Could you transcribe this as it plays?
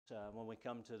when we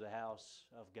come to the house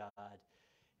of God.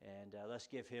 And let's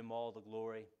give Him all the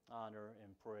glory, honor,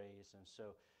 and praise. And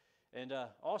so,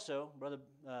 also, Brother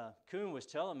Kuhn was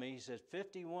telling me, he said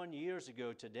 51 years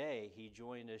ago today he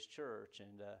joined this church,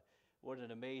 and what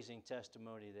an amazing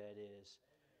testimony that is.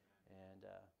 And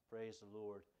praise the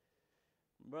Lord.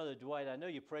 Brother Dwight, I know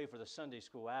you pray for the Sunday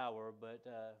school hour, but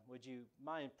would you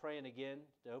mind praying again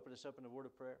to open us up in a word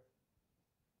of prayer?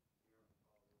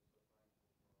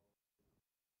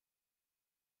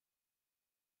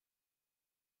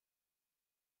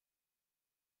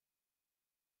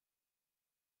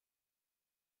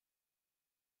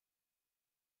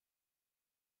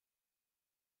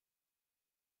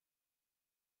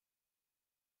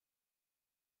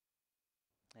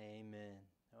 Amen.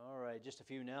 All right, just a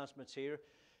few announcements here.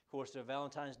 Of course, the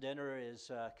Valentine's dinner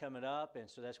is coming up, and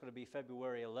so that's going to be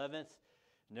February 11th.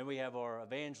 And then we have our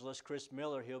evangelist, Chris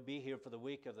Miller. He'll be here for the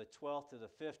week of the 12th to the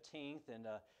 15th, and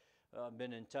I've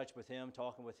been in touch with him,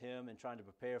 talking with him, and trying to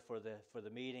prepare for the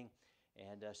meeting.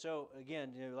 And so,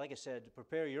 again, like I said,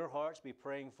 prepare your hearts, be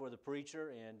praying for the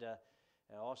preacher, and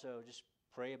also just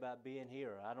pray about being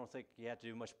here. I don't think you have to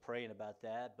do much praying about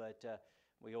that, but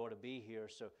we ought to be here.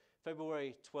 So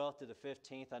February 12th to the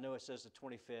 15th. I know it says the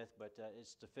 25th, but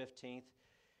it's the 15th.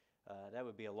 That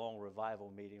would be a long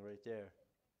revival meeting right there.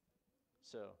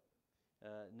 So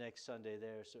next Sunday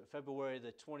there. So February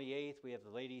the 28th, we have the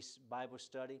ladies' Bible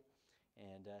study.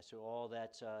 And so all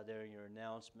that's there in your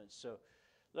announcements. So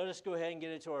let us go ahead and get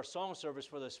into our song service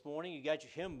for this morning. You got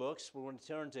your hymn books. We're going to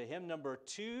turn to hymn number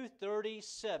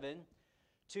 237.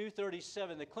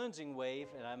 237, The Cleansing Wave.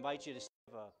 And I invite you to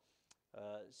have a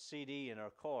CD in our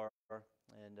car,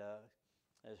 and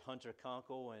as Hunter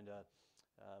Conkle and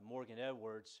Morgan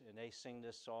Edwards, and they sing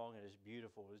this song, and it's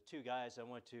beautiful. There's two guys I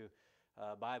went to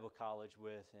Bible college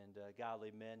with, and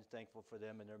godly men, thankful for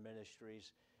them and their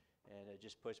ministries, and it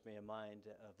just puts me in mind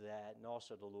of that, and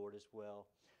also the Lord as well.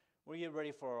 We're getting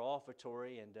ready for our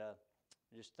offertory, and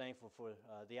just thankful for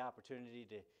the opportunity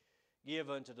to give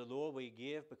unto the Lord. We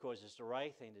give because it's the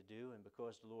right thing to do, and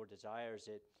because the Lord desires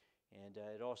it. And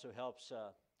it also helps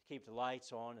to keep the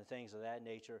lights on and things of that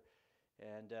nature.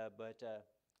 And but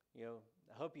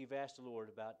I hope you've asked the Lord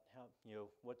about how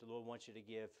what the Lord wants you to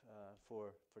give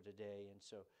for today. And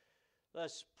so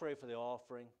let's pray for the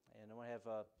offering. And I want to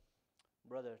have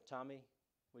Brother Tommy.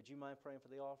 Would you mind praying for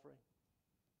the offering?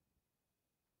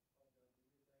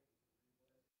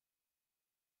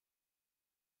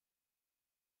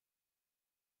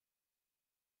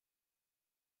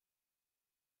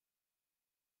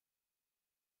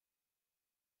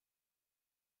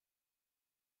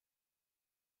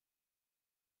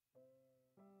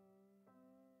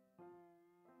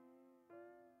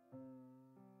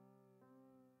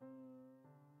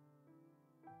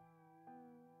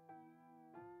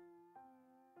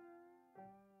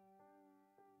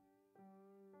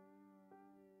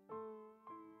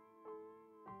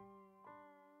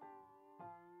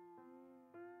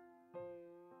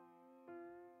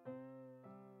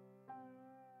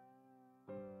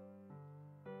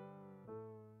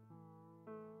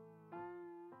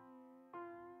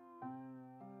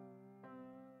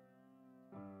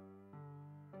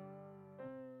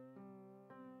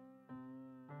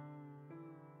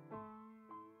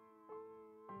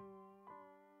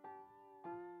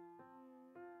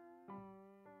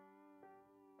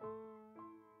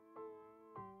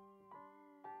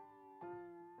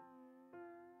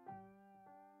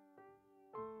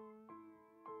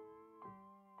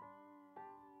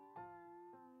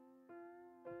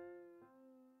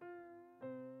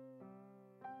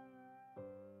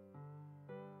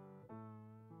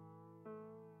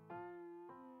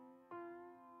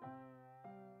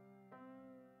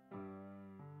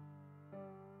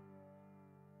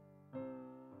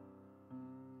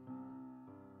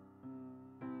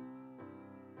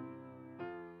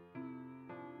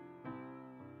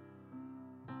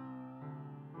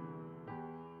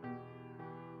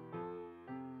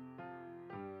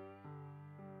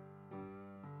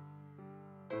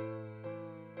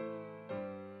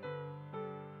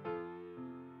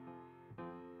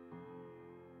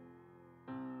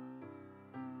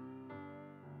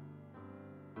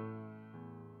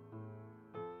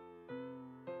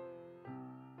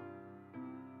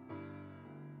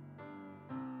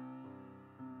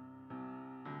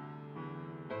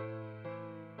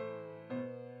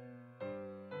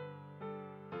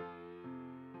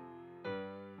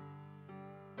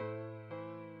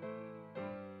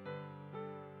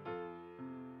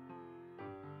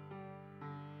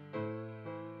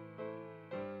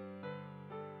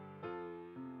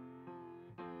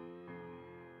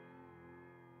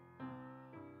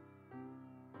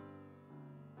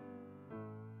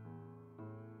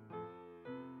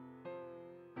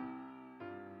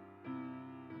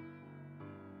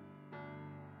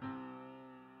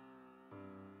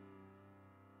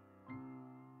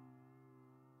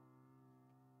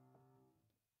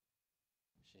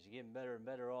 getting better and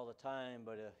better all the time,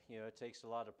 but it takes a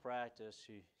lot of practice.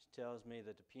 She tells me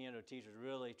that the piano teacher's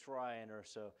really trying her,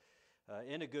 so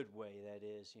in a good way, that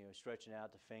is, stretching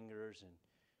out the fingers and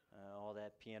all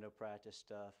that piano practice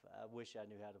stuff. I wish I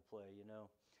knew how to play.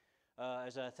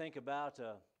 As I think about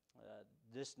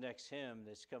this next hymn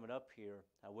that's coming up here,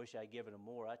 I wish I'd given him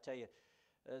more. I tell you,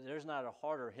 there's not a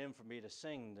harder hymn for me to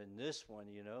sing than this one,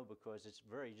 because it's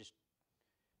very just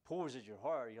pours at your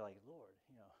heart. You're like, Lord,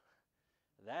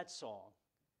 that song,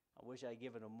 I wish I'd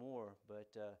given him more, but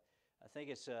I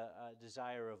think it's a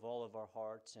desire of all of our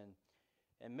hearts,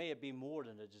 and may it be more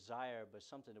than a desire, but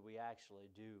something that we actually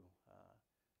do.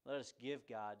 Let us give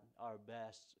God our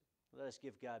best. Let us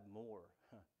give God more.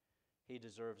 He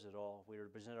deserves it all. We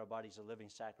present our bodies a living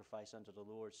sacrifice unto the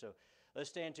Lord. So let's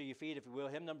stand to your feet, if you will.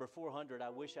 Hymn number 400,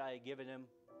 I wish I had given him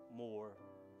more.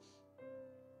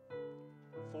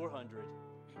 400.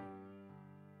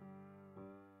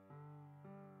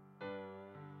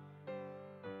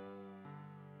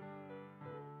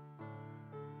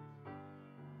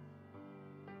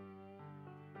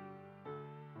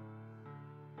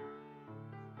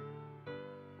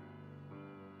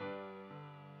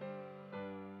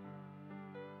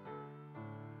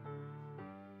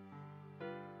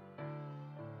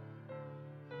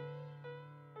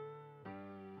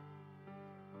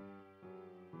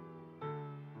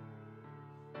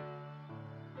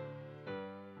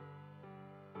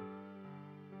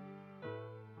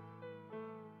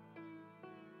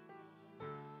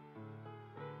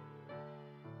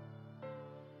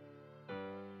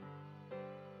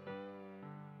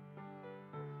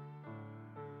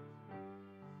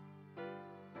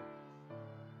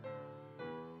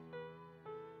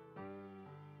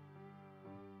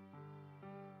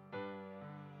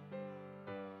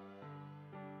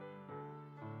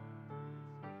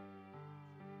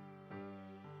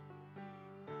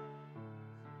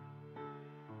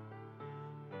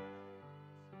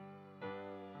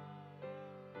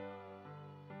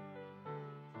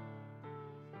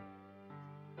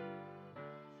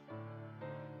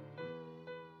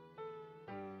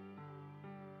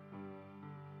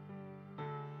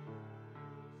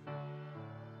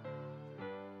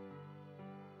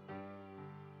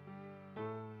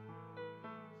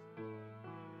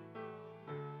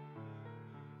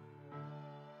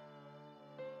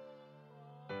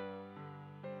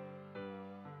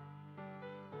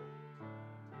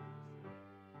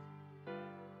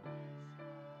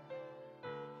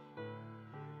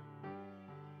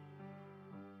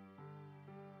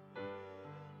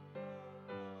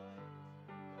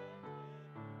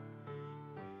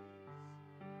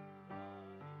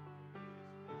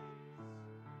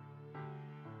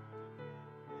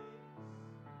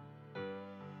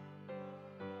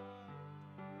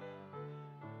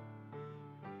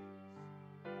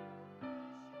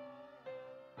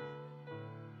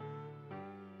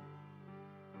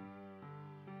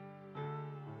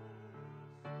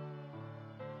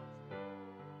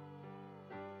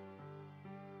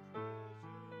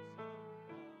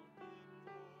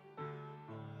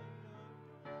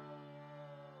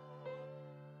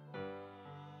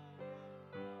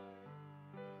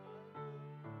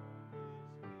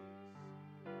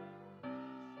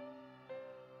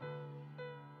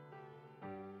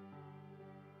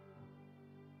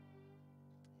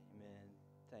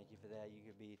 Thank you for that. You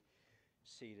could be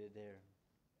seated there.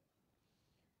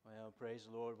 Well, praise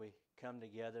the Lord. We come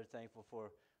together, thankful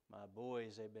for my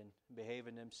boys. They've been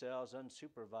behaving themselves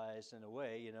unsupervised in a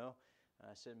way,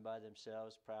 sitting by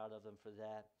themselves, proud of them for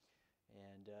that.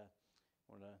 And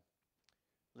want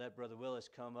to let Brother Willis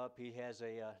come up. He has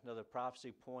another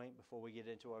prophecy point before we get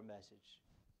into our message.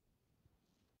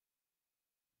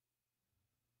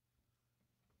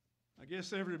 I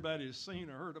guess everybody's seen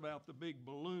or heard about the big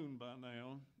balloon by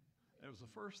now. It was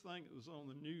the first thing that was on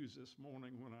the news this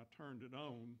morning when I turned it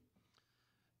on.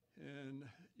 And,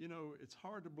 it's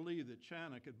hard to believe that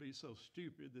China could be so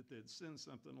stupid that they'd send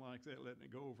something like that, letting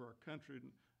it go over our country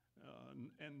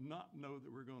and not know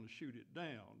that we're going to shoot it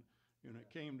down. It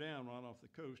came down right off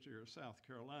the coast here of South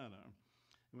Carolina.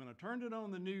 And when I turned it on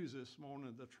the news this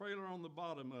morning, the trailer on the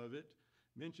bottom of it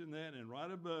mentioned that, and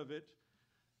right above it,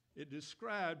 it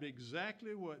described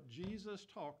exactly what Jesus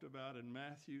talked about in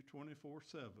Matthew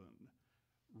 24:7,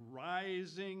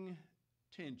 rising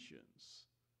tensions.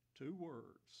 2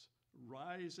 words,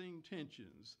 rising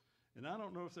tensions. And I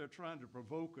don't know if they're trying to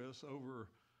provoke us over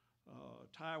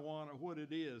Taiwan or what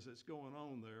it is that's going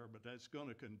on there, but that's going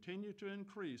to continue to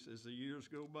increase as the years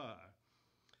go by.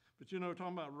 But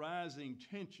talking about rising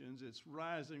tensions, it's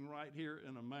rising right here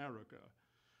in America.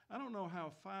 I don't know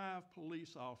how 5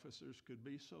 police officers could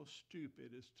be so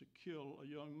stupid as to kill a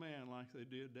young man like they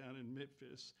did down in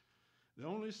Memphis. The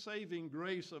only saving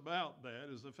grace about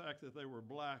that is the fact that they were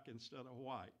black instead of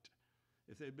white.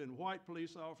 If they'd been white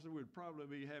police officers, we'd probably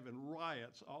be having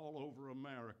riots all over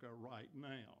America right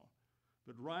now.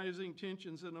 But rising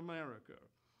tensions in America.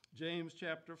 James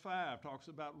chapter 5 talks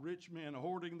about rich men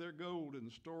hoarding their gold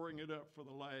and storing it up for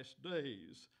the last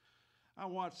days. I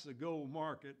watch the gold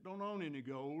market. Don't own any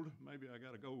gold. Maybe I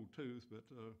got a gold tooth, but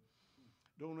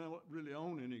don't really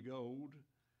own any gold.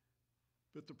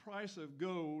 But the price of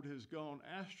gold has gone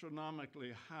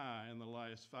astronomically high in the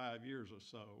last 5 years or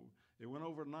so. It went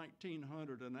over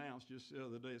 1,900 an ounce just the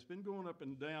other day. It's been going up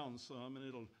and down some, and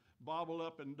it'll bobble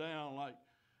up and down like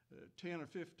 $10 or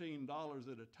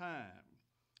 $15 at a time.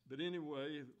 But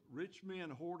anyway, rich men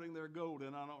hoarding their gold,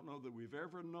 and I don't know that we've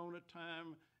ever known a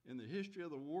time in the history of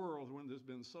the world when there's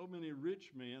been so many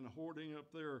rich men hoarding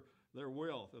up their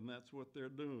wealth, and that's what they're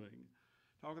doing.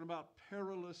 Talking about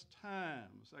perilous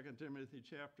times, 2 Timothy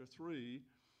chapter 3,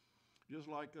 just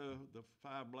like the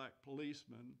 5 black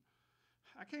policemen.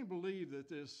 I can't believe that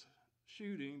this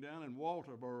shooting down in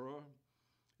Walterboro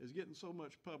is getting so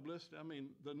much publicity. I mean,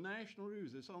 the national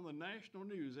news, it's on the national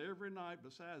news every night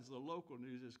besides the local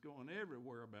news. It's going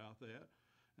everywhere about that.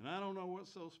 And I don't know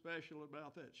what's so special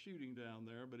about that shooting down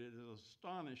there, but it is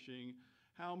astonishing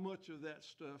how much of that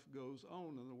stuff goes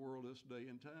on in the world this day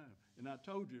and time. And I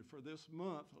told you, for this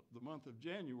month, the month of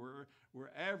January, we're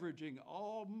averaging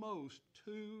almost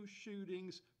 2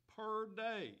 shootings per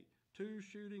day. 2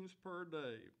 shootings per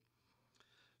day.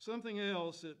 Something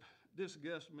else that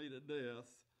disgusts me to death,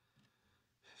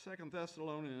 2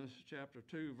 Thessalonians chapter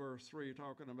 2, verse 3,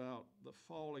 talking about the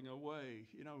falling away.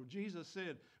 You know, Jesus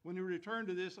said, when you return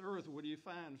to this earth, will you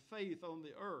find faith on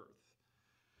the earth?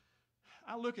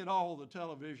 I look at all the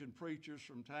television preachers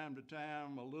from time to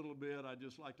time a little bit. I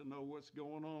just like to know what's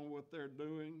going on, what they're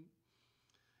doing.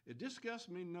 It disgusts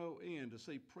me no end to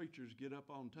see preachers get up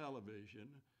on television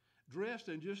dressed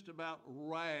in just about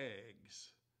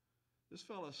rags. This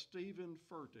fellow, Stephen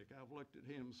Furtick, I've looked at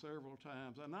him several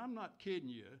times, and I'm not kidding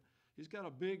you. He's got a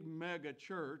big mega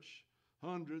church,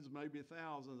 hundreds, maybe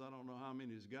thousands. I don't know how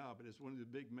many he's got, but it's one of the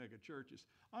big mega churches.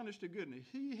 Honest to goodness,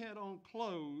 he had on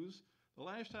clothes, the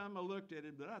last time I looked at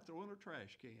him, that I throw in a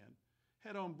trash can.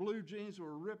 Had on blue jeans that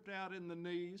were ripped out in the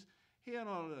knees. He had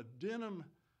on a denim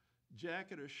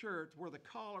jacket or shirt where the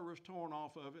collar was torn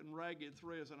off of it and ragged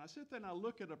threads. And I sit there and I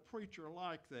look at a preacher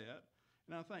like that,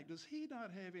 and I think, does he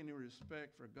not have any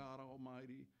respect for God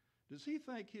Almighty? Does he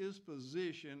think his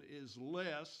position is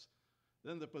less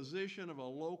than the position of a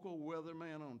local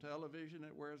weatherman on television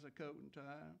that wears a coat and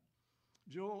tie?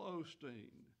 Joel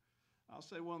Osteen. I'll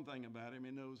say one thing about him.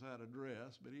 He knows how to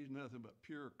dress, but he's nothing but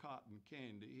pure cotton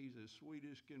candy. He's as sweet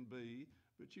as can be,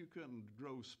 but you couldn't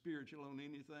grow spiritual on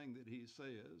anything that he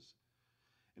says.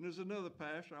 And there's another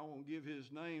pastor, I won't give his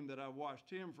name, that I watched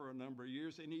him for a number of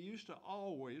years, and he used to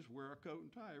always wear a coat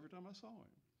and tie every time I saw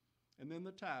him. And then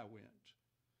the tie went,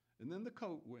 and then the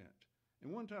coat went.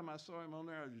 And one time I saw him on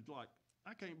there, I was like,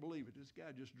 I can't believe it. This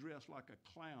guy just dressed like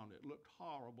a clown. It looked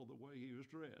horrible the way he was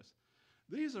dressed.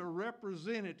 These are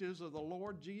representatives of the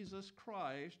Lord Jesus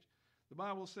Christ. The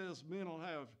Bible says men will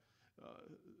have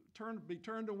be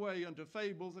turned away unto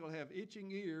fables. They'll have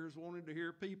itching ears, wanting to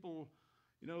hear people,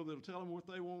 that'll tell them what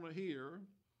they want to hear.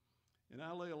 And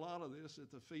I lay a lot of this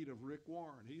at the feet of Rick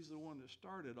Warren. He's the one that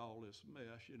started all this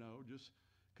mess, just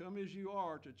come as you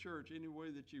are to church any way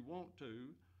that you want to.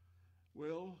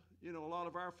 Well, a lot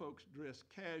of our folks dress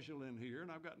casual in here,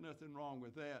 and I've got nothing wrong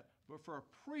with that. But for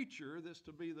a preacher that's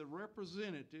to be the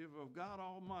representative of God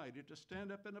Almighty, to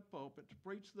stand up in a pulpit, to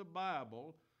preach the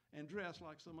Bible, and dress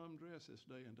like some of them dress this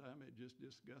day and time, it just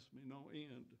disgusts me no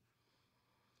end.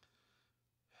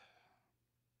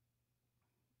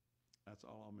 That's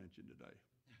all I'll mention today.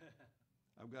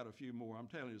 I've got a few more. I'm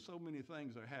telling you, so many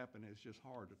things are happening, it's just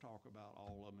hard to talk about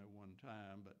all of them at one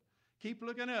time. But keep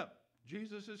looking up.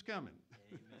 Jesus is coming.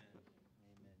 Amen.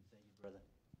 Amen. Thank you, brother.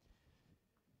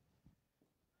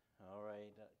 All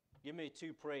right. Give me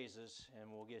 2 praises,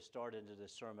 and we'll get started into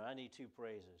this sermon. I need 2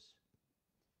 praises.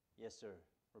 Yes, sir.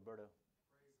 Roberto.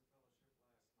 Praise the fellowship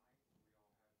last night. We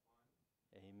all had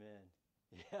fun. Amen.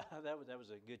 Yeah, that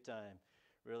was a good time.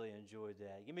 Really enjoyed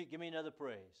that. Give me another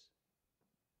praise.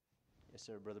 Yes,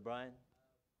 sir, Brother Brian.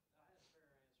 I had a prayer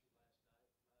answered last night.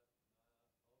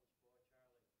 My oldest boy, Charlie, came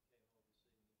home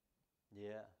to see me.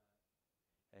 Yeah.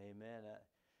 Amen.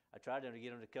 I tried to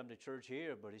get him to come to church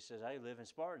here, but he says, I live in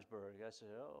Spartansburg. I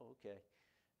said, oh, okay.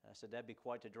 I said, that'd be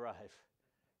quite the drive.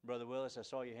 Brother Willis, I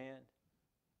saw your hand.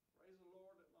 Praise the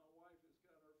Lord that my wife has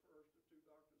got her first of 2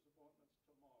 doctor's appointments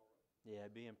tomorrow. Yeah,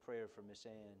 be in prayer for Miss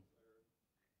Ann.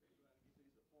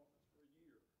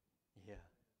 Yeah.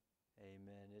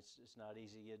 Amen. It's not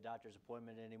easy to get a doctor's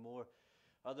appointment anymore.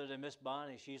 Other than Miss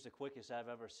Bonnie, she's the quickest I've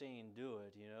ever seen do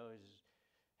it. You know,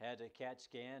 had a CAT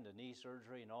scan, the knee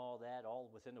surgery, and all that, all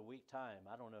within a week time.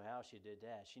 I don't know how she did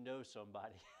that. She knows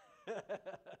somebody.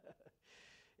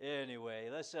 Anyway,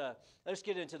 let's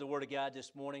get into the Word of God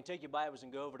this morning. Take your Bibles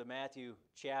and go over to Matthew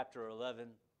chapter 11.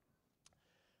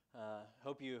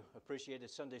 Hope you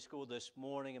appreciated Sunday school this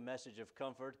morning, a message of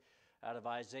comfort out of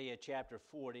Isaiah chapter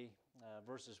 40,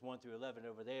 verses 1 through 11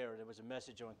 over there. There was a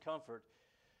message on comfort.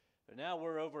 But now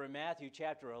we're over in Matthew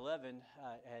chapter 11.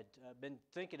 I had been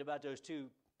thinking about those two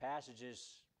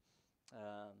passages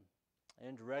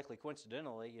indirectly,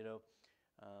 coincidentally, you know.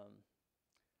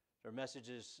 They're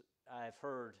messages I've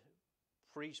heard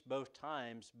preached both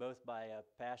times, both by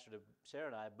Pastor Sarah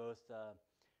and I, both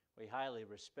we highly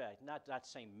respect. Not the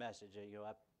same message, you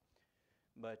know,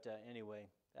 but anyway,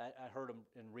 I heard them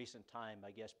in recent time,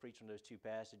 I guess, preaching those two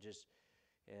passages.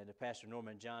 And Pastor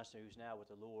Norman Johnson, who's now with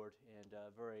the Lord, and a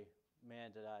very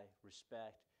man that I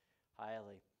respect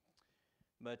highly.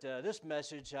 But this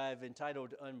message I've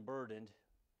entitled Unburdened.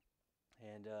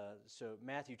 And so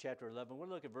Matthew chapter 11, we'll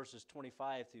look at verses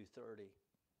 25 through 30.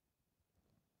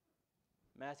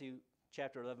 Matthew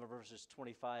chapter 11, verses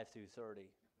 25 through 30. It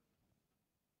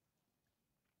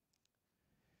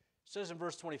says in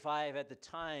verse 25, "At the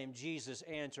time Jesus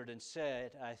answered and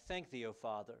said, I thank thee, O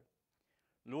Father,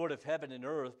 Lord of heaven and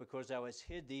earth, because thou hast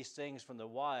hid these things from the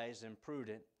wise and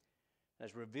prudent, and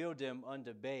hast revealed them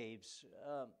unto babes."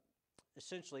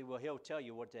 Essentially, well, he'll tell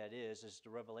you what that is the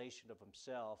revelation of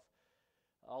himself.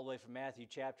 All the way from Matthew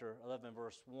chapter 11,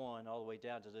 verse 1, all the way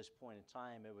down to this point in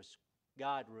time, it was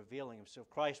God revealing himself,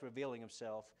 Christ revealing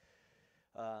himself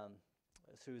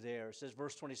through there. It says,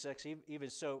 verse 26, "Even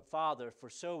so, Father, for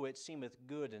so it seemeth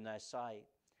good in thy sight.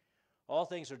 All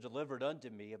things are delivered unto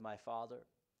me of my Father.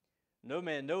 No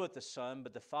man knoweth the Son,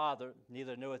 but the Father,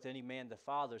 neither knoweth any man the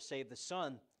Father, save the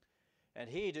Son, and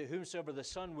he to whomsoever the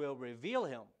Son will reveal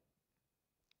him."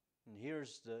 And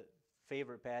here's the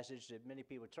favorite passage that many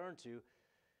people turn to,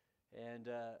 and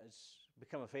it's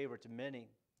become a favorite to many.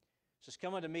 It says,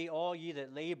 "Come unto me, all ye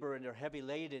that labor and are heavy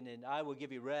laden, and I will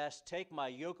give you rest. Take my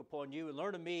yoke upon you, and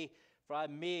learn of me, for I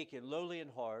am meek and lowly in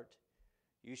heart.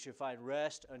 You shall find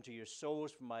rest unto your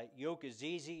souls, for my yoke is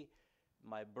easy,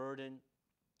 my burden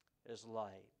is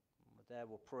light." With that,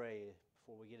 we'll pray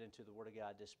before we get into the Word of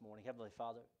God this morning. Heavenly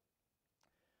Father,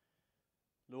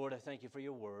 Lord, I thank you for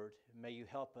your Word. May you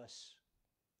help us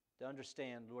to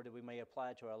understand, Lord, that we may apply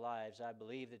it to our lives. I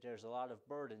believe that there's a lot of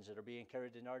burdens that are being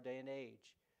carried in our day and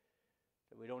age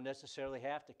that we don't necessarily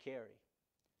have to carry.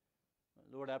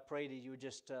 Lord, I pray that you would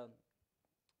just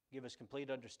give us complete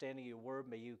understanding of your Word.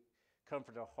 May you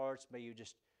comfort our hearts. May you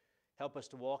just help us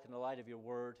to walk in the light of your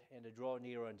Word and to draw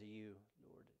near unto you,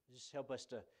 Lord. Just help us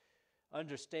to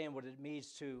understand what it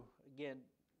means to, again,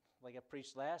 like I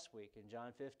preached last week in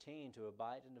John 15, to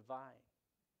abide in the vine.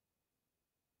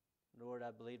 Lord,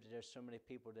 I believe that there's so many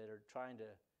people that are trying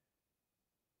to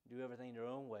do everything their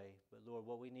own way. But Lord,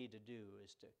 what we need to do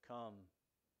is to come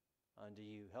unto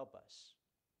you. Help us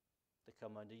to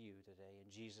come unto you today. In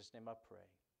Jesus' name I pray.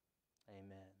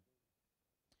 Amen.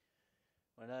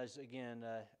 When I was, again,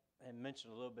 I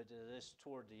mentioned a little bit of this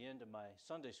toward the end of my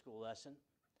Sunday school lesson.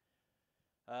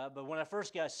 But when I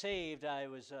first got saved, I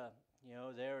was,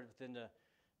 there within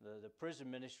the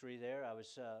prison ministry there. I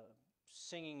was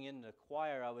singing in the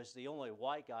choir. I was the only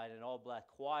white guy in an all-black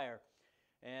choir.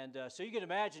 And so you can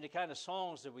imagine the kind of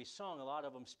songs that we sung, a lot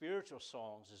of them spiritual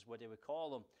songs is what they would call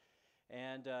them.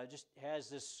 And just has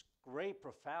this great,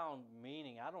 profound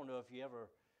meaning. I don't know if you ever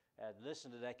had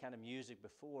listened to that kind of music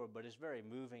before, but it's very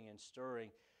moving and stirring.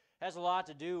 It has a lot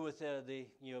to do with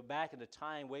back in the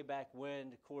time, way back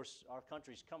when. Of course, our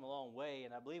country's come a long way,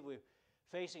 and I believe we're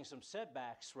facing some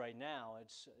setbacks right now.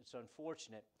 It's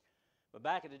unfortunate. But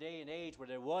back in the day and age where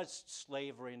there was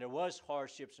slavery and there was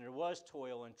hardships and there was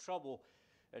toil and trouble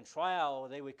and trial,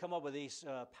 they would come up with these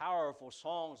powerful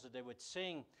songs that they would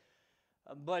sing.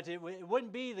 But it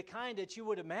wouldn't be the kind that you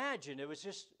would imagine. It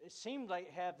seemed like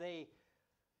have a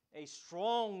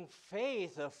strong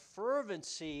faith, a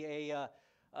fervency, a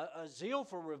zeal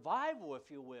for revival,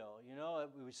 if you will. You know,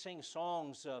 we would sing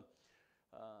songs.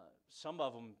 Some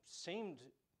of them seemed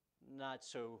not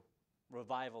so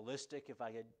revivalistic, if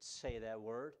I could say that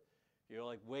word.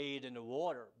 Like wade in the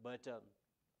water. But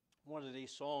one of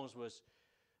these songs was,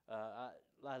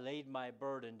 I laid my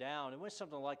burden down. It went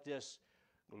something like this: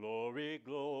 "Glory,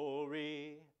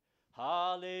 glory,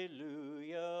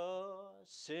 hallelujah,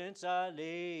 since I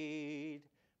laid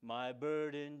my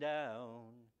burden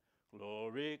down.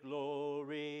 Glory,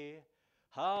 glory,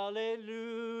 hallelujah,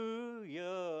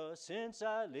 since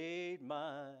I laid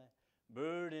my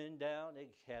burden down.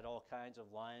 It had all kinds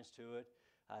of lines to it.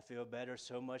 I feel better,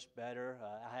 so much better.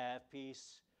 I have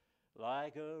peace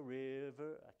like a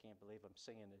river. I can't believe I'm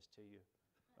singing this to you,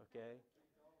 okay?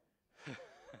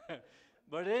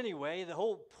 But anyway, the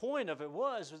whole point of it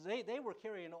was they were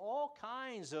carrying all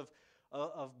kinds of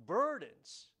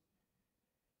burdens.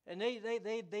 And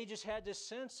they just had this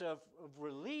sense of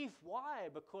relief. Why?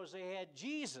 Because they had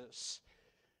Jesus.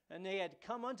 And they had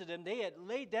come unto them. They had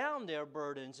laid down their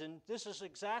burdens. And this is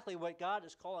exactly what God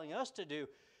is calling us to do,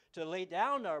 to lay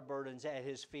down our burdens at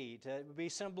His feet. It would be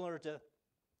similar to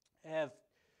I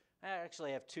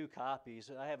actually have two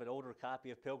copies. I have an older copy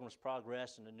of Pilgrim's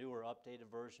Progress and a newer, updated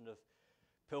version of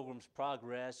Pilgrim's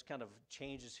Progress. Kind of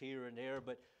changes here and there.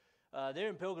 But there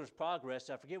in Pilgrim's Progress,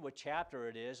 I forget what chapter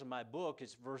it is. In my book,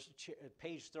 it's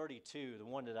page 32, the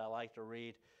one that I like to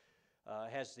read.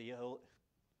 Has the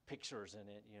pictures in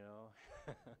it, you know.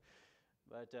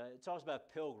 But it talks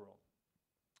about Pilgrim.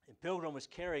 And Pilgrim was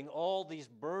carrying all these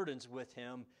burdens with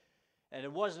him. And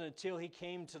it wasn't until he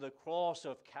came to the cross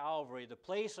of Calvary, the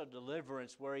place of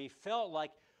deliverance, where he felt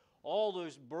like all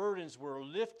those burdens were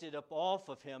lifted up off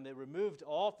of him. They were removed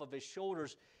off of his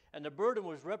shoulders. And the burden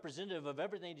was representative of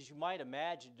everything that you might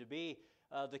imagine to be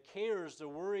the cares, the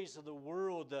worries of the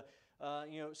world,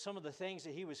 some of the things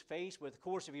that he was faced with. Of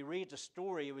course, if you read the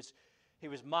story, he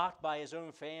was mocked by his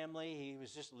own family. He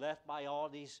was just left by all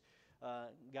these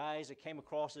guys that came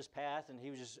across his path, and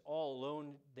he was just all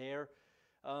alone there.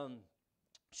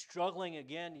 Struggling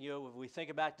again, if we think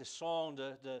about the song,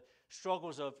 the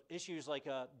struggles of issues like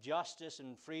justice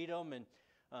and freedom and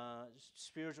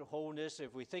spiritual wholeness.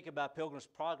 If we think about Pilgrim's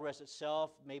Progress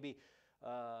itself, maybe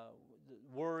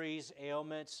worries,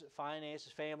 ailments,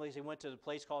 finances, families. He went to the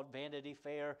place called Vanity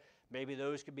Fair. Maybe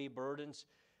those could be burdens.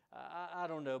 I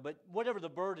don't know, but whatever the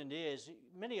burden is,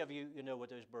 many of you know what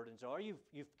those burdens are.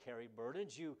 You've carried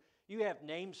burdens. You have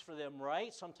names for them,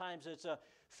 right? Sometimes it's a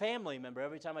family member.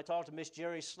 Every time I talk to Miss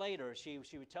Jerry Slater, she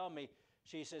would tell me,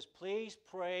 she says, please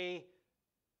pray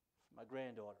for my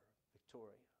granddaughter,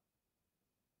 Victoria.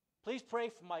 Please pray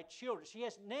for my children. She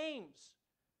has names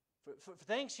for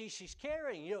things she's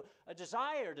carrying. A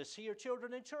desire to see her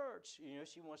children in church.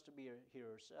 She wants to be here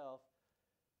herself.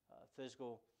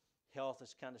 Physical health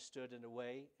has kind of stood in the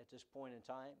way at this point in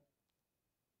time.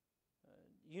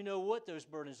 You know what those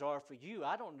burdens are for you.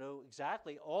 I don't know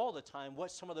exactly all the time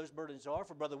what some of those burdens are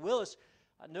for Brother Willis.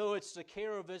 I know it's the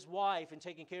care of his wife and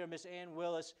taking care of Miss Ann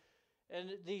Willis.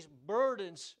 And these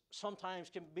burdens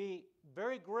sometimes can be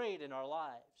very great in our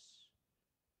lives.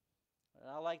 And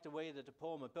I like the way that the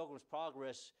poem of Pilgrim's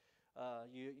Progress,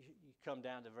 you come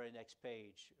down to the very next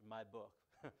page in my book.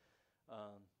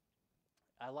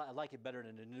 I like it better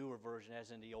than the newer version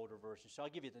as in the older version. So I'll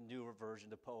give you the newer version,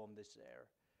 the poem that's there.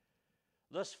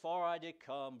 Thus far I did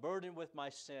come, burdened with my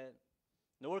sin,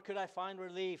 nor could I find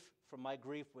relief from my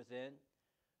grief within.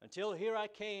 Until here I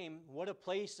came, what a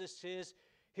place this is.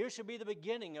 Here should be the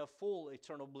beginning of full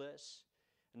eternal bliss.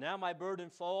 And now my burden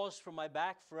falls from my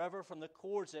back forever, from the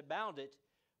cords that bound it.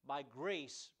 By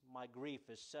grace my grief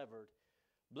is severed.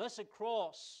 Blessed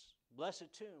cross,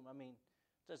 blessed tomb. It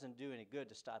doesn't do any good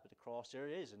to stop at the cross. There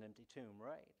is an empty tomb,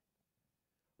 right?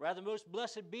 Rather, most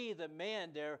blessed be the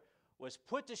man there was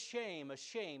put to shame, a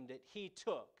shame that he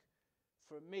took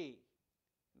for me.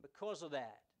 And because of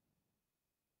that,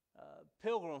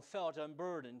 Pilgrim felt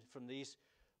unburdened from these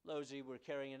loads he were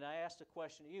carrying. And I asked the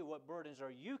question to you, what burdens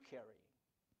are you carrying?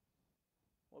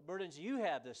 What burdens do you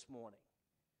have this morning?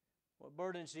 What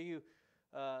burdens do you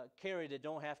carry that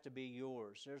don't have to be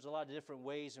yours? There's a lot of different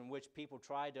ways in which people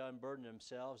try to unburden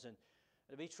themselves. And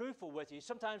to be truthful with you,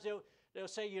 sometimes they'll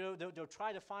say, they'll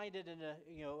try to find it in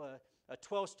a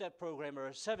 12-step program or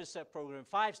a 7-step program,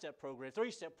 5-step program,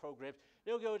 3-step program.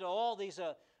 They'll go to all these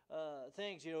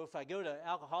things. If I go to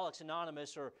Alcoholics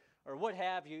Anonymous or what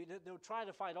have you, they'll try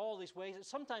to find all these ways.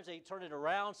 Sometimes they turn it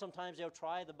around. Sometimes they'll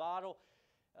try the bottle.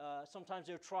 Sometimes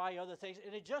they'll try other things.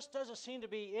 And it just doesn't seem to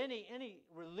be any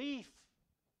relief.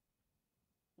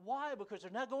 Why? Because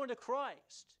they're not going to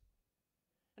Christ.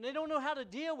 And they don't know how to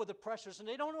deal with the pressures, and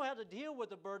they don't know how to deal with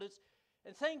the burdens.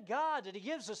 And thank God that He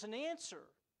gives us an answer.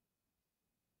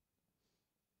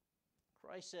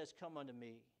 Christ says, come unto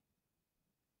me.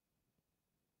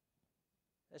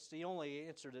 That's the only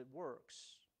answer that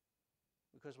works,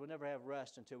 because we'll never have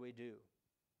rest until we do.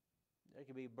 There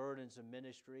can be burdens in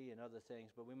ministry and other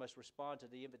things, but we must respond to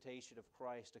the invitation of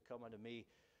Christ to come unto me.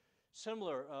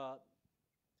 Similar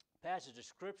passage of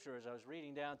Scripture, as I was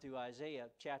reading down through Isaiah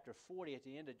chapter 40, at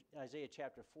the end of Isaiah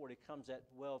chapter 40 comes that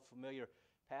well familiar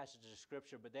passage of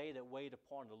Scripture, but they that wait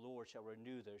upon the Lord shall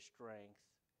renew their strength.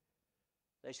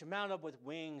 They shall mount up with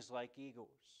wings like eagles.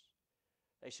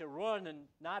 They shall run and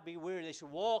not be weary. They shall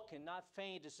walk and not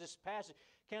faint. As this passage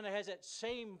kind of has that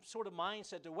same sort of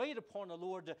mindset, to wait upon the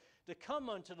Lord, to come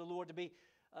unto the Lord, to be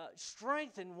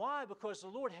strengthened. Why? Because the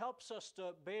Lord helps us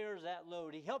to bear that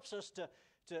load. He helps us to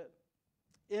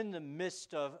in the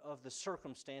midst of the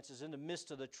circumstances, in the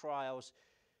midst of the trials.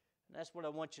 And that's what I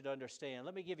want you to understand.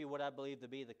 Let me give you what I believe to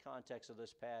be the context of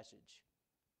this passage.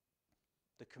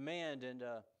 The command and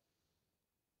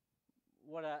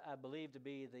what I believe to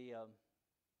be the...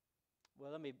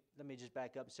 well, let me just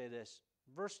back up and say this.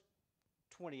 Verse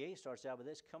 28 starts out with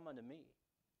this, come unto me.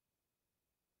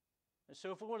 And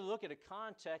so if we want to look at a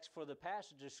context for the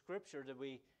passage of Scripture that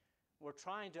we're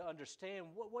trying to understand,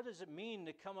 what does it mean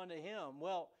to come unto Him?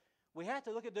 Well, we have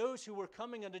to look at those who were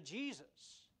coming unto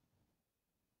Jesus.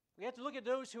 We have to look at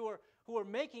those who are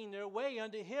making their way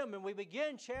unto Him. And we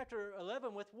begin chapter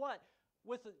 11 with what?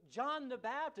 With John the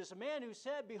Baptist, a man who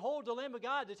said, behold the Lamb of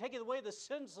God that taketh away the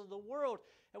sins of the world.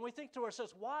 And we think to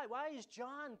ourselves, why is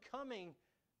John coming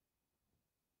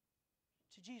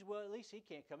to Jesus? Well, at least he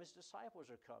can't come. His disciples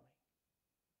are coming.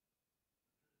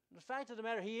 The fact of the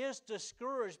matter, he is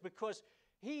discouraged because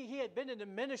he had been in the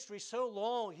ministry so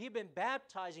long. He'd been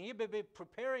baptizing. He'd been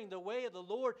preparing the way of the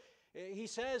Lord. He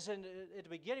says at the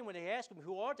beginning when they ask him,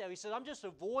 who art thou? He says, I'm just a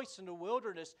voice in the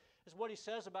wilderness, is what he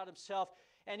says about himself.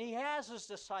 And he has his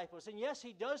disciples. And yes,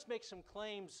 he does make some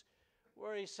claims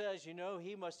where he says,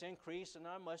 he must increase and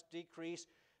I must decrease.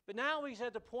 But now he's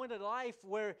at the point of life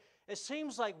where it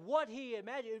seems like what he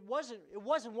imagined, it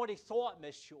wasn't what he thought,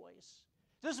 Miss Joyce.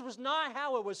 This was not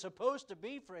how it was supposed to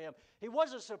be for him. He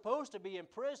wasn't supposed to be in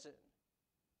prison.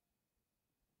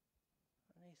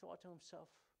 And he thought to himself,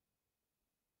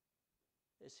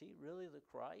 is he really the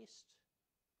Christ?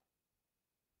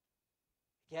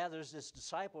 He gathers his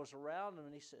disciples around him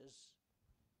and he says,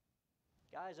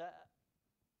 guys,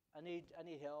 I need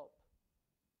help.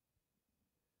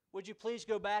 Would you please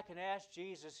go back and ask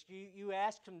Jesus? You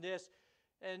ask him this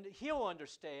and he'll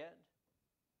understand.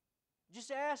 Just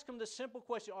ask him the simple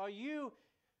question, are you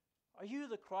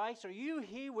the Christ? Are you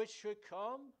he which should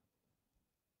come?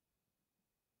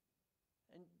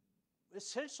 And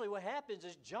essentially what happens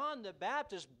is John the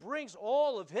Baptist brings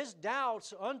all of his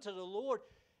doubts unto the Lord.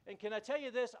 And can I tell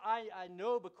you this? I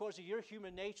know because of your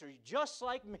human nature, just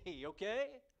like me, okay?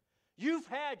 You've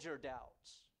had your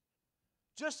doubts,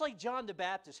 just like John the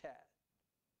Baptist had.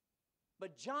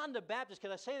 But John the Baptist,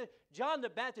 can I say that? John the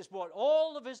Baptist brought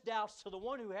all of his doubts to the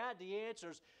one who had the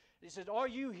answers. He said, are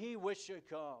you he which should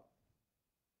come?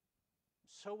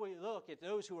 So we look at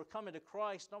those who are coming to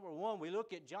Christ. Number one, we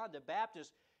look at John the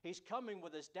Baptist. He's coming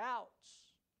with his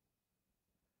doubts.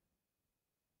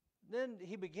 Then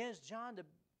he begins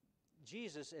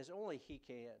Jesus as only he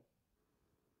can.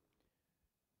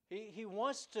 He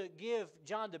wants to give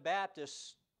John the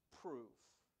Baptist proof.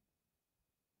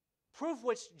 Proof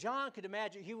which John could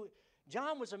imagine.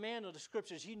 John was a man of the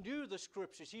Scriptures. He knew the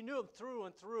Scriptures. He knew them through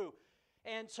and through.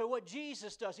 And so what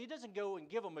Jesus does, he doesn't go and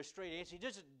give them a straight answer. He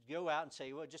doesn't go out and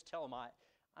say, well, just tell them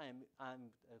I'm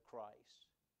Christ.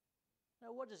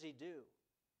 Now, what does he do?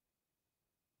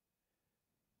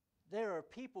 There are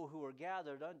people who are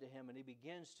gathered unto him, and he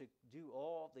begins to do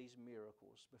all these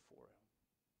miracles before him.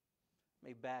 Let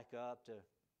me back up to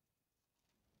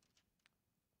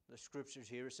the Scriptures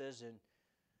here. It says in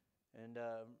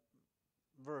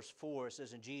verse 4, it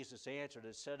says, and Jesus answered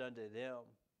and said unto them,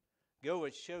 go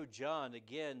and show John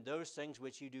again those things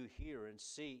which you do hear and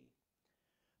see.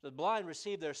 The blind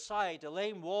receive their sight, the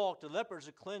lame walk, the lepers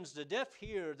are cleansed, the deaf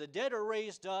hear, the dead are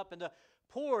raised up, and the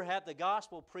poor have the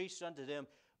gospel preached unto them.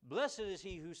 Blessed is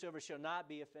he whosoever shall not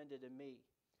be offended in me.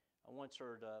 I once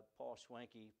heard Paul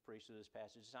Swanky preach to this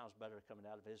passage. It sounds better coming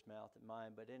out of his mouth than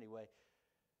mine, but anyway.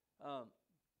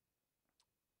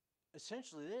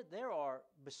 Essentially, there are,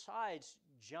 besides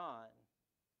John,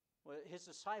 his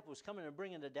disciples coming and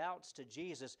bringing the doubts to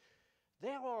Jesus,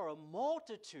 there are a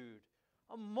multitude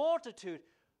of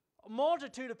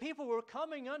people who are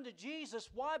coming unto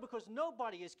Jesus. Why? Because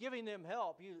nobody is giving them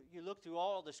help. You look through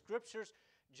all the Scriptures,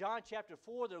 John chapter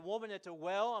 4, the woman at the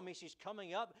well, she's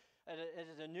coming up at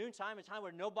the noontime, a time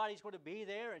where nobody's going to be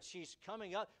there, and she's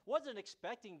coming up, wasn't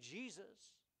expecting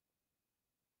Jesus.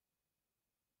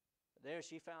 There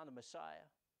she found the Messiah.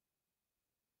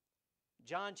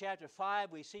 John chapter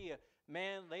 5, we see a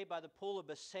man laid by the pool of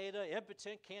Bethsaida,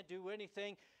 impotent, can't do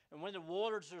anything. And when the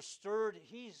waters are stirred,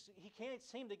 he can't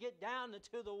seem to get down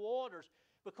into the waters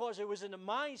because it was in the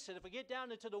mindset, if I get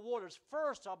down into the waters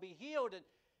first, I'll be healed. And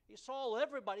He saw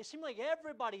everybody. It seemed like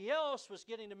everybody else was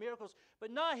getting the miracles,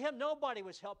 but not him. Nobody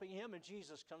was helping him, and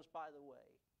Jesus comes by the way.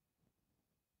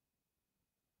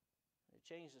 It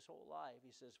changed his whole life.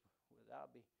 He says,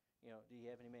 without be, do you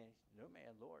have any man? No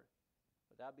man, Lord.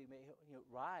 Without be made,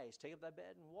 rise, take up thy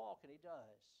bed and walk, and he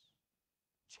does.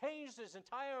 Changed his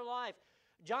entire life.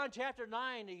 John chapter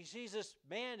 9, he sees this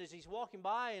man as he's walking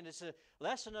by, and it's a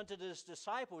lesson unto his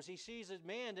disciples. He sees this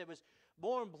man that was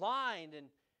born blind, and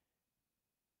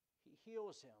he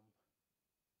heals him.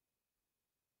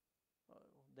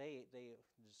 The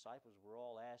disciples were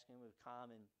all asking him a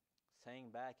common thing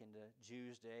back in the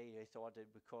Jews' day. They thought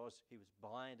that because he was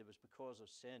blind, it was because of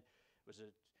sin. Was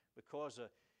it because of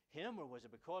him, or was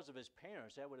it because of his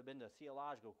parents? That would have been the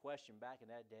theological question back in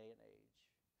that day and age.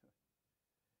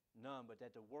 None, but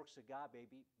that the works of God may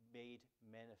be made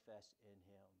manifest in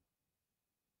him.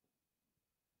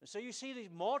 And so you see these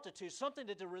multitudes, something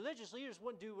that the religious leaders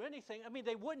wouldn't do anything. I mean,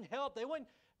 they wouldn't help. They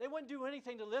wouldn't do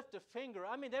anything to lift a finger.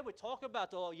 I mean, they would talk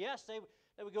about the law. Yes, they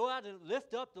would go out and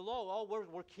lift up the law. Oh,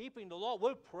 we're keeping the law.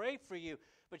 We'll pray for you.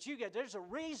 But there's a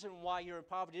reason why you're in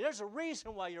poverty. There's a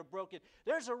reason why you're broken.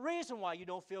 There's a reason why you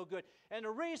don't feel good. And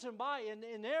the reason why,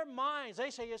 in their minds,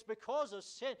 they say it's because of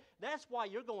sin. That's why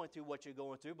you're going through what you're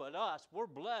going through. But us, we're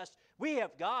blessed. We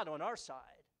have God on our side.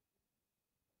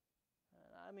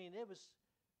 I mean,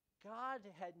 God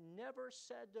had never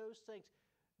said those things.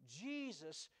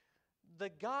 Jesus, the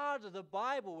God of the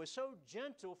Bible, was so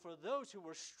gentle for those who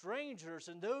were strangers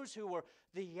and those who were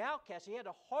the outcasts. He had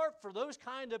a heart for those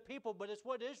kind of people, but it's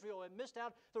what Israel had missed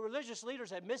out. The religious leaders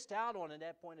had missed out on at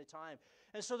that point in time.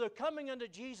 And so they're coming unto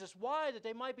Jesus. Why? That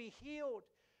they might be healed.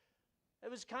 It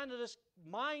was kind of this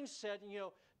mindset,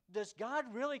 does God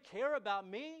really care about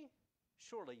me?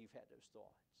 Surely you've had those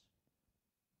thoughts.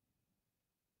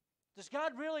 Does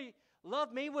God really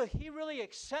love me? Will He really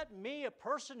accept me, a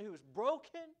person who's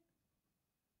broken?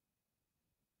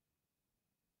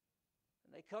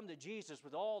 And they come to Jesus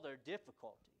with all their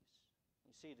difficulties.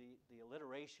 You see the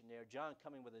alliteration there, John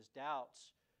coming with his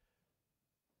doubts.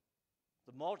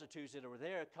 The multitudes that were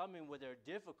there coming with their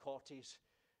difficulties.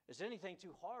 Is anything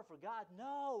too hard for God?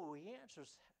 No, He answers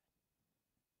that.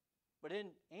 But in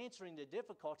answering the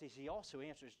difficulties, He also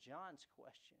answers John's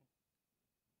question.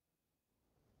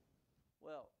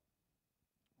 Well,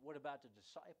 what about the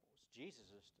disciples,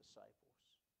 Jesus' disciples?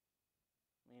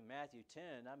 I mean, Matthew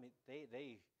 10,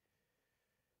 they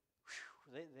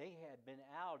had been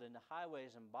out in the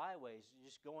highways and byways,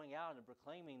 just going out and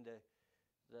proclaiming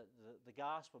the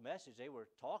gospel message. They were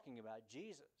talking about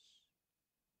Jesus.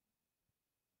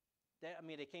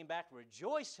 They came back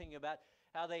rejoicing about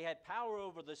how they had power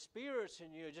over the spirits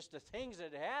and just the things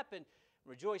that had happened.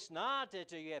 Rejoice not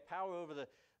that you have power over the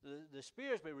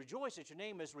spirits, but rejoice that your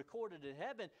name is recorded in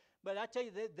heaven. But I tell you,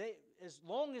 they as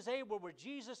long as they were with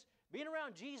Jesus, being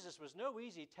around Jesus was no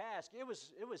easy task. There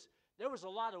was a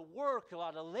lot of work, a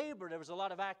lot of labor, there was a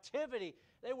lot of activity.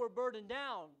 They were burdened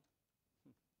down.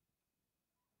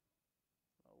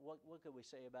 What could we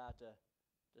say about the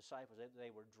disciples? They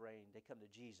were drained. They come to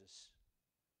Jesus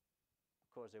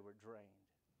because they were drained.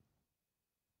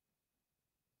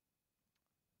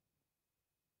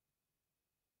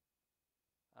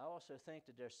 I also think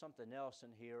that there's something else in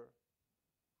here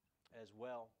as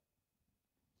well.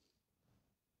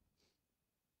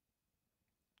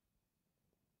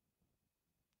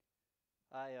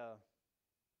 I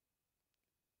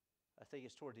think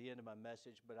it's toward the end of my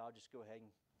message, but I'll just go ahead and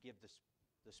give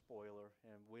the spoiler,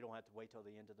 and we don't have to wait till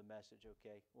the end of the message,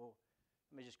 okay? Well,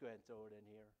 let me just go ahead and throw it in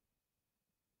here.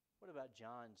 What about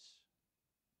John's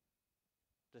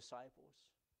disciples?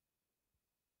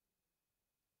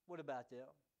 What about them?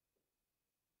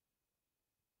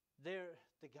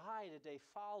 The guy that they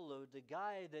followed, the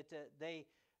guy that they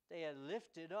had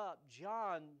lifted up,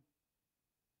 John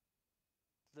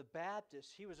the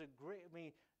Baptist, he was a great,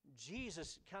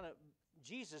 Jesus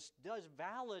does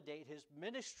validate his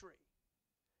ministry.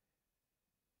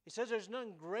 He says there's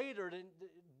none greater than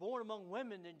born among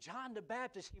women than John the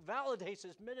Baptist. He validates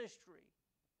his ministry.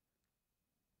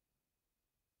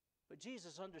 But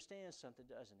Jesus understands something,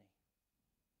 doesn't he?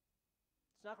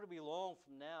 It's not going to be long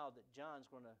from now that John's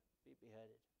going to be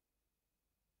beheaded.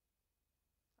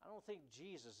 I don't think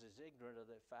Jesus is ignorant of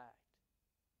that fact.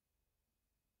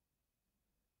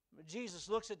 When Jesus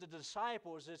looks at the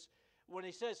disciples, it's when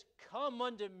he says, "Come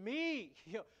unto me."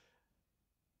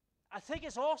 I think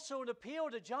it's also an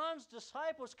appeal to John's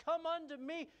disciples, "Come unto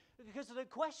me," because the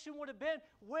question would have been,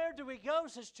 where do we go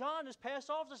since John has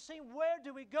passed off the scene? Where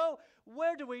do we go?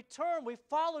 Where do we turn? We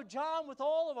follow John with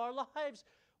all of our lives.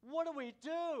 What do we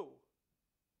do?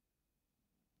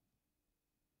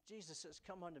 Jesus says,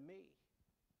 "Come unto me."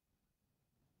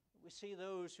 we see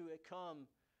those who had come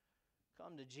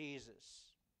to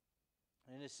Jesus.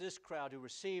 And it's this crowd who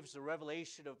receives the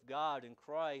revelation of God in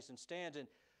Christ and stands in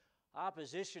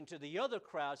opposition to the other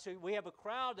crowd. So we have a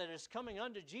crowd that is coming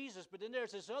unto Jesus, but then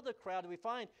there's this other crowd that we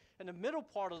find in the middle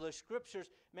part of the Scriptures.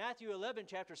 Matthew 11,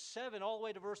 chapter 7, all the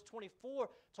way to verse 24,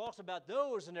 talks about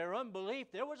those and their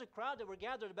unbelief. There was a crowd that were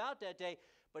gathered about that day,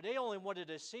 but they only wanted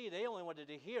to see, they only wanted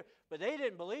to hear, but they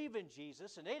didn't believe in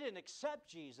Jesus, and they didn't accept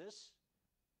Jesus.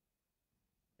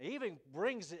 He even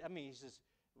brings it, he says,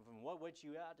 from what would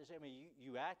you out to say?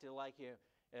 You acted like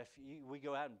we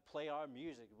go out and play our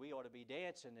music, we ought to be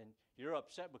dancing, and you're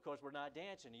upset because we're not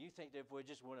dancing. And you think that if we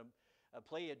just want to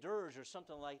play a dirge or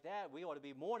something like that, we ought to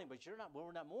be mourning, but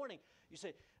we're not mourning. You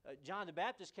say, John the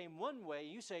Baptist came one way.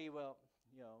 You say, well,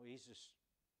 he's just...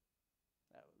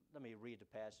 let me read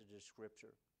the passage of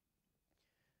Scripture.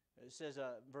 It says,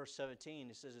 verse 17,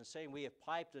 it says, "And saying, we have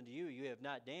piped unto you, you have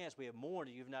not danced, we have mourned,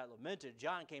 you have not lamented.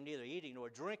 John came neither eating nor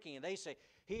drinking, and they say,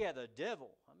 he hath a devil."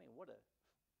 What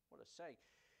a saying.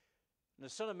 "And the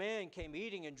Son of Man came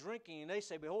eating and drinking, and they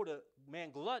say, behold, a man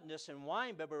gluttonous and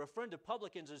winebibber, a friend of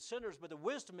publicans and sinners, but the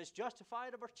wisdom is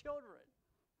justified of our children."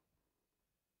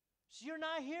 So you're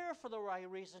not here for the right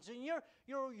reasons, and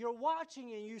you're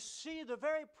watching and you see the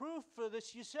very proof for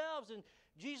this yourselves. And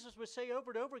Jesus would say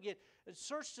over and over again,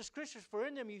 "Search the Scriptures, for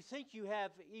in them you think you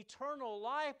have eternal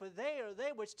life, but they are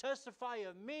they which testify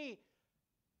of me."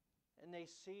 And they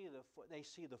see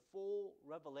the full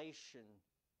revelation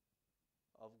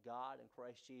of God in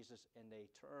Christ Jesus, and they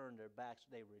turn their backs,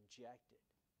 they reject it.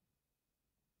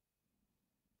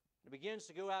 It begins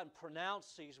to go out and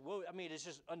pronounce these woes. It's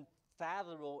just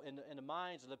unfathomable in the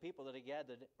minds of the people that are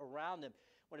gathered around them.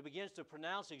 When it begins to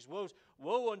pronounce these woes,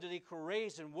 woe unto thee,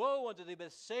 Chorazin, woe unto thee,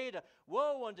 Bethsaida,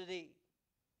 woe unto thee,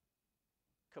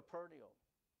 Capernaum.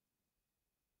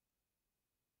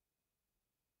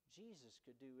 Jesus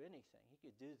could do anything. He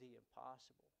could do the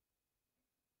impossible.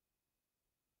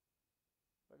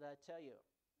 But I tell you,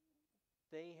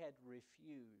 they had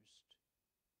refused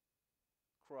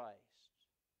Christ.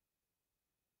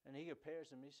 And he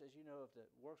compares them, he says, if the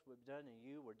works we've done in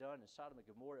you were done in Sodom and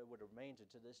Gomorrah, it would have remained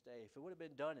unto this day. If it would have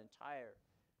been done in Tyre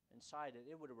and Sidon,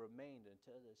 it would have remained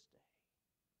until this day.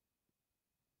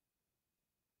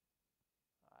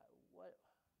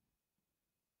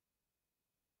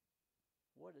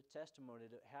 What a testimony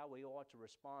to how we ought to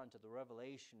respond to the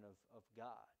revelation of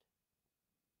God.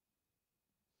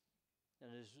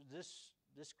 And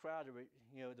this crowd,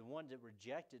 the one that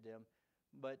rejected him,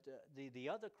 but the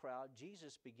other crowd,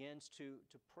 Jesus begins to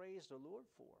praise the Lord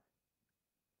for.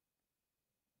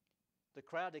 The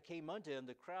crowd that came unto him,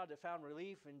 the crowd that found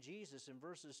relief in Jesus, in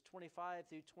verses 25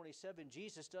 through 27,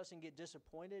 Jesus doesn't get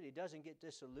disappointed. He doesn't get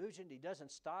disillusioned. He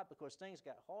doesn't stop because things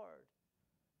got hard.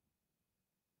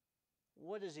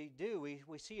 What does he do?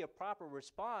 We see a proper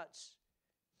response.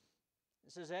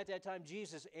 It says, "At that time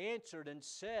Jesus answered and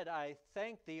said, I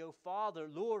thank thee, O Father,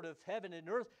 Lord of heaven and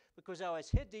earth, because thou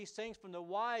hast hid these things from the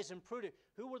wise and prudent."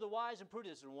 Who were the wise and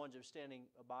prudent? It's the ones that were standing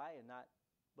by and not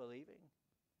believing.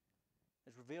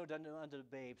 It's revealed unto the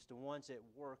babes, the ones that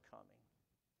were coming.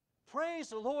 Praise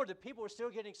the Lord that people are still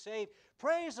getting saved.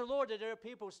 Praise the Lord that there are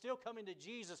people still coming to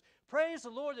Jesus. Praise the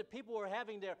Lord that people are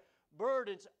having their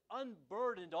burdens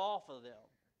unburdened off of them.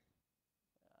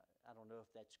 I don't know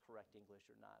if that's correct English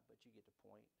or not, but you get the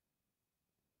point.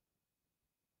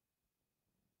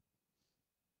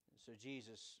 And so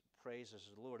Jesus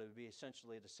praises the Lord. It would be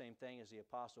essentially the same thing as the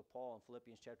Apostle Paul in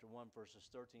Philippians chapter 1, verses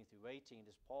 13 through 18,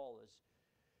 as Paul is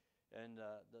in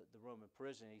the Roman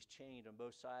prison. He's chained on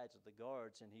both sides of the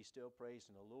guards, and he's still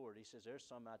praising the Lord. He says there's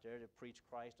some out there that preach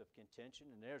Christ of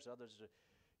contention, and there's others that,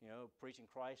 preaching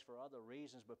Christ for other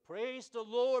reasons. But praise the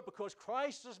Lord because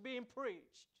Christ is being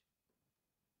preached.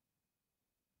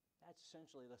 That's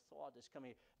essentially the thought that's coming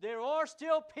here. There are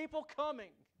still people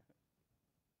coming.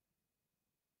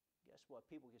 Guess what?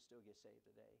 People can still get saved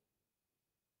today.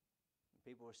 And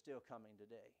people are still coming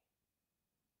today.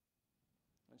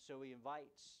 And so he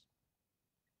invites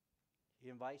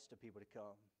the people to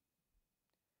come.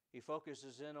 He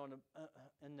focuses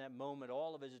in that moment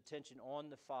all of his attention on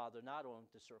the Father, not on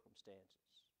the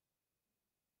circumstances.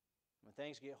 When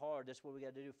things get hard, that's what we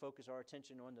got to do, focus our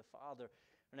attention on the Father.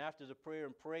 And after the prayer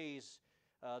and praise,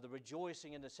 the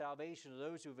rejoicing and the salvation of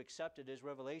those who have accepted his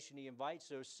revelation, he invites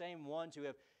those same ones who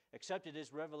have accepted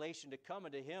his revelation to come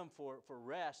unto him for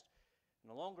rest. And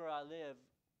the longer I live,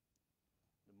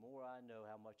 the more I know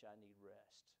how much I need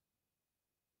rest.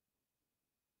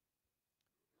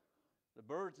 The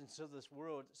burdens of this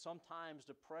world, sometimes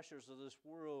the pressures of this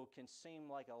world can seem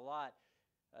like a lot.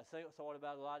 I thought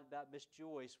about a lot about Miss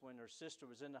Joyce when her sister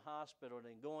was in the hospital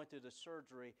and going through the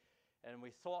surgery, and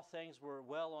we thought things were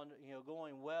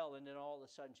going well, and then all of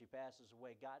a sudden she passes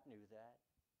away. God knew that.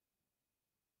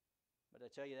 But I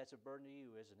tell you, that's a burden to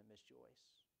you, isn't it, Miss Joyce?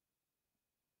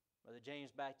 Brother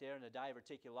James back there in the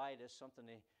diverticulitis, something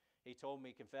he told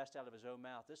me, confessed out of his own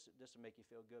mouth. This will make you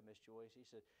feel good, Miss Joyce. He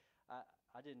said,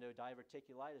 I didn't know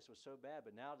diverticulitis was so bad,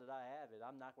 but now that I have it,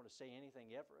 I'm not going to say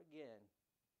anything ever again.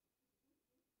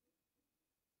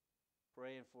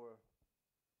 Praying for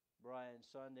Brian's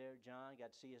son there, John.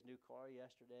 Got to see his new car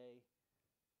yesterday.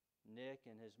 Nick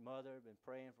and his mother have been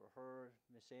praying for her.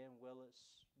 Miss Ann Willis.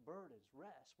 Burdens,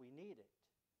 rest. We need it.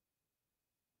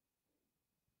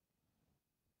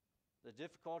 The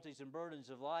difficulties and burdens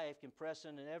of life can press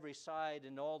in on every side,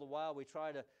 and all the while we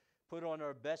try to put on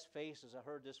our best faces. I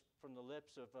heard this from the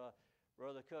lips of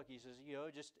Brother Cook. He says,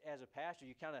 just as a pastor,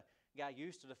 you kind of got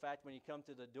used to the fact when you come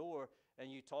through the door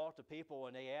and you talk to people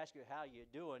and they ask you how you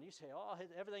doing, you say, "Oh,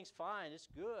 everything's fine. It's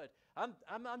good.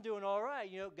 I'm doing all right.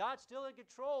 God's still in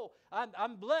control.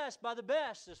 I'm blessed by the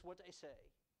best." Is what they say.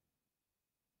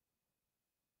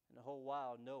 And the whole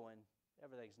while knowing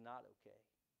everything's not okay.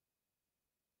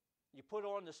 You put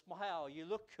on the smile. You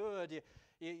look good.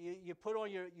 You put on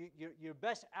your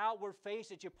best outward face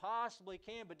that you possibly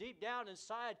can, but deep down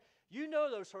inside, you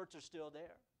know those hurts are still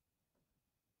there.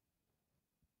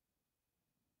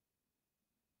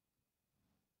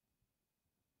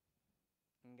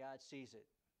 And God sees it.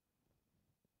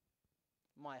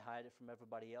 Might hide it from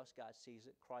everybody else. God sees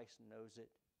it. Christ knows it.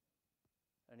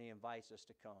 And He invites us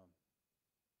to come.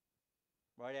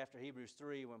 Right after Hebrews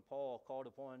 3, when Paul called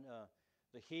upon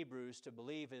the Hebrews to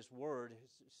believe His Word,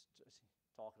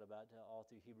 talking about all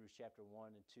through Hebrews chapter 1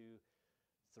 and 2,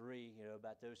 3,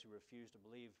 about those who refuse to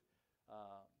believe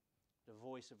the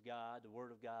voice of God, the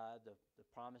Word of God, the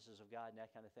promises of God, and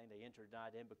that kind of thing. They entered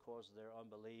not in because of their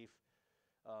unbelief.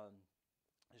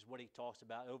 Is what he talks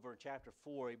about. Over in chapter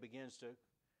 4, he begins to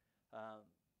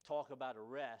talk about a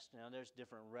rest. Now, there's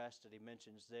different rests that he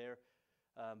mentions there.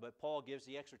 But Paul gives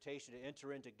the exhortation to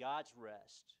enter into God's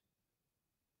rest.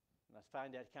 And I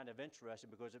find that kind of interesting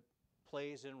because it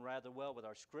plays in rather well with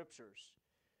our scriptures.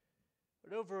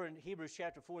 But over in Hebrews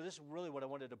chapter 4, this is really what I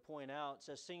wanted to point out. It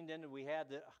says, "Seeing then that we have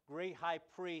the great high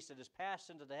priest that has passed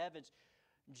into the heavens,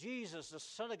 Jesus, the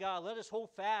Son of God, let us hold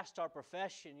fast our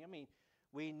profession."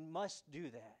 We must do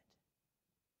that.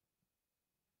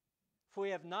 "For we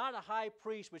have not a high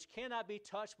priest which cannot be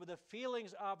touched with the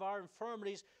feelings of our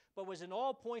infirmities, but was in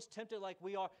all points tempted like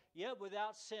we are, yet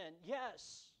without sin."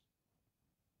 Yes,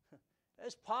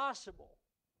 it's possible.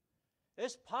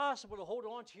 It's possible to hold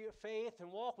on to your faith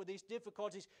and walk with these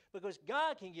difficulties because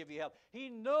God can give you help. He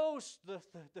knows the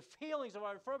feelings of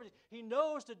our infirmities. He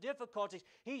knows the difficulties.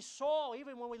 He saw,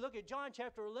 even when we look at John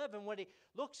chapter 11, when he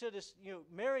looks at his,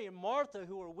 Mary and Martha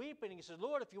who are weeping, and he says,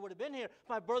 "Lord, if you would have been here,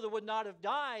 my brother would not have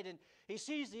died." And he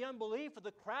sees the unbelief of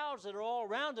the crowds that are all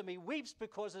around him. He weeps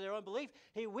because of their unbelief.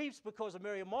 He weeps because of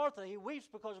Mary and Martha. He weeps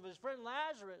because of his friend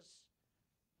Lazarus.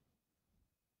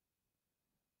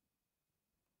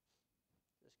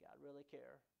 God really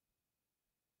care?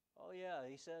 Oh yeah,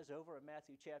 he says over in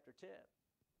Matthew chapter 10,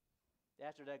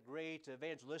 after that great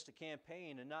evangelistic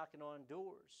campaign and knocking on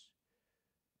doors,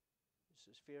 he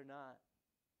says, "Fear not,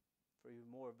 for you have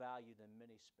more value than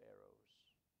many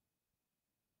sparrows."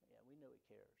 Yeah, we know He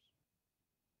cares.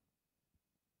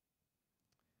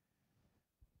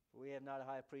 "For we have not a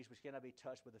high priest which cannot be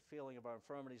touched with the feeling of our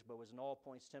infirmities, but was in all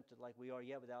points tempted like we are,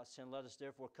 yet without sin. Let us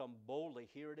therefore come boldly."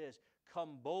 Here it is.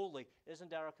 Come boldly. Isn't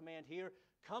that our command here?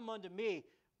 "Come unto me."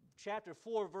 Chapter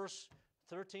 4, verse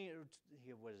 13.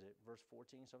 What is it? Verse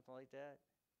 14, something like that?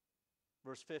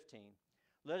 Verse 15.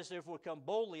 "Let us therefore come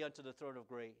boldly unto the throne of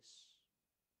grace,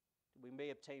 that we may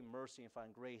obtain mercy and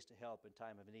find grace to help in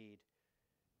time of need."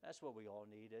 That's what we all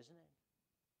need, isn't it?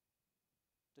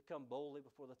 To come boldly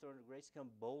before the throne of grace, come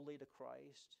boldly to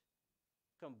Christ,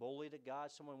 come boldly to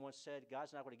God. Someone once said,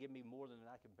 "God's not going to give me more than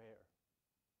I can bear."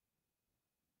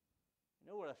 You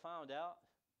know what I found out?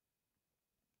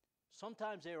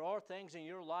 Sometimes there are things in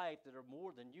your life that are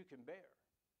more than you can bear.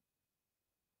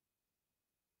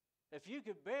 If you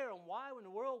could bear them, why in the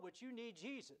world would you need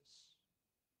Jesus?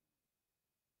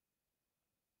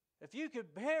 If you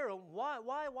could bear them,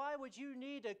 why would you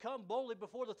need to come boldly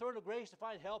before the throne of grace to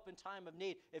find help in time of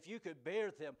need? If you could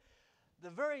bear them. The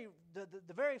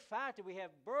very fact that we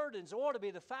have burdens ought to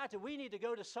be the fact that we need to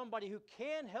go to somebody who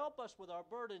can help us with our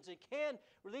burdens and can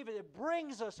relieve it. It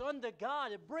brings us unto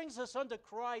God. It brings us unto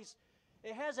Christ.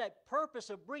 It has that purpose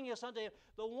of bringing us unto Him,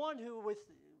 the one who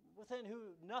within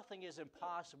who nothing is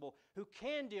impossible, who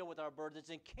can deal with our burdens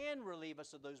and can relieve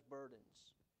us of those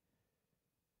burdens.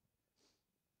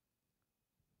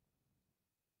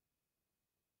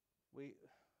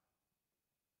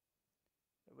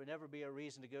 there would never be a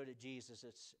reason to go to Jesus.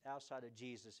 It's outside of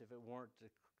Jesus if it weren't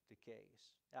the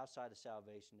case. Outside of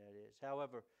salvation, that is.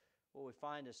 However, what we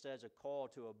find instead is a call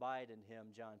to abide in Him,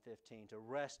 John 15, to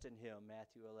rest in Him,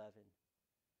 Matthew 11,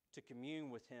 to commune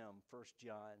with Him, 1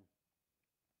 John.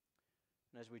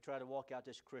 And as we try to walk out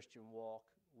this Christian walk,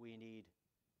 we need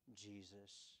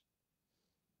Jesus.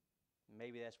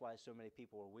 Maybe that's why so many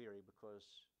people are weary, because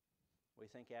we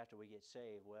think after we get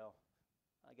saved, well,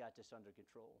 I got this under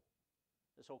control.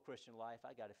 This whole Christian life,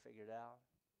 I got it figured out.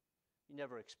 You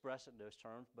never express it in those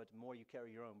terms, but the more you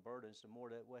carry your own burdens, the more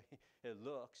that way it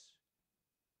looks.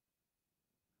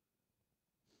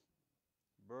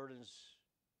 Burdens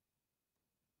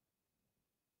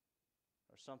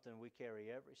are something we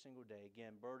carry every single day.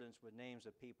 Again, burdens with names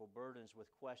of people, burdens with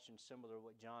questions similar to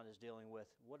what John is dealing with.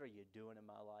 What are you doing in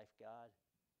my life, God?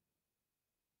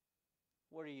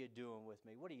 What are you doing with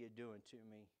me? What are you doing to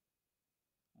me?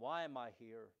 Why am I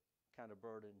here? Kind of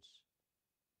burdens.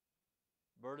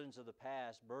 Burdens of the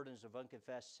past, burdens of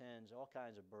unconfessed sins, all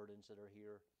kinds of burdens that are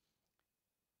here.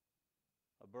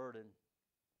 A burden,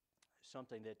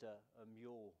 something that a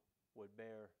mule would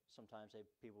bear. Sometimes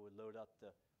people would load up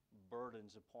the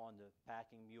burdens upon the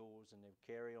packing mules and they would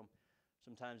carry them.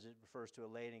 Sometimes it refers to a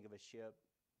lading of a ship.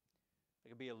 It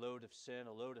could be a load of sin,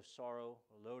 a load of sorrow,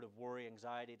 a load of worry,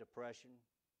 anxiety, depression.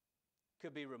 It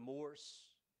could be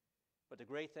remorse. But the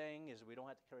great thing is we don't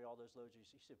have to carry all those loads. You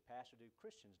said, Pastor, do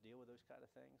Christians deal with those kind of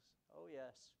things? Oh,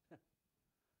 yes.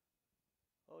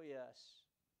 Oh, yes.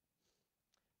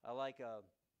 I like an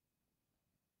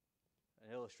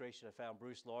illustration I found.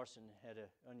 Bruce Larson had an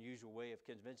unusual way of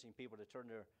convincing people to turn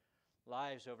their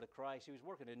lives over to Christ. He was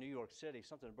working in New York City,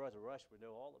 something Brother Rush would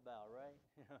know all about, right?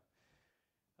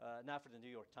 Not for the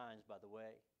New York Times, by the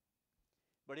way.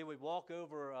 But he would walk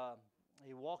over...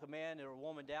 He'd walk a man or a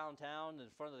woman downtown in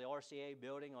front of the RCA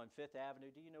building on 5th Avenue.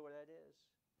 Do you know where that is?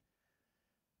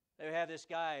 They would have this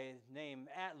guy named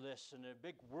Atlas and a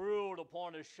big world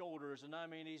upon his shoulders. And I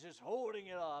mean, he's just holding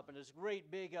it up. And this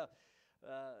great big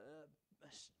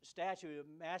statue,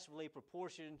 massively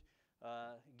proportioned.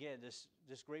 Again, this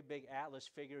great big Atlas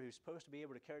figure who's supposed to be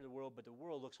able to carry the world, but the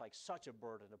world looks like such a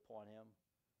burden upon him.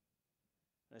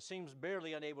 And it seems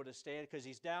barely unable to stand because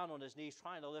he's down on his knees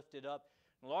trying to lift it up.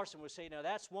 And Larson would say, now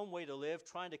that's one way to live,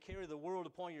 trying to carry the world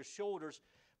upon your shoulders,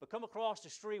 but come across the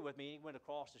street with me. He went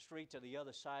across the street to the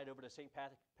other side over to St.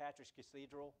 Patrick's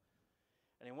Cathedral.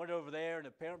 And he went over there, and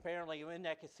apparently in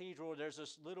that cathedral there's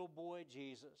this little boy,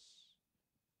 Jesus.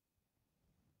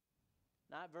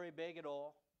 Not very big at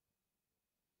all.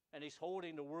 And he's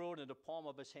holding the world in the palm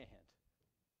of his hand.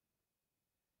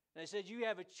 And they said, you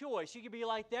have a choice. You can be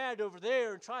like that over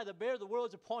there and try to bear the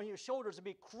world upon your shoulders and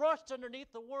be crushed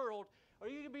underneath the world. Or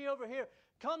you can be over here.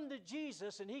 Come to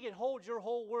Jesus and He can hold your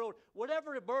whole world.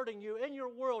 Whatever is burdening you in your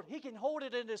world, He can hold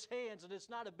it in His hands and it's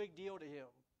not a big deal to Him.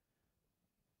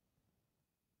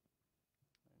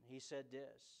 And He said this.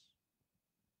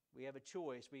 We have a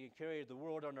choice. We can carry the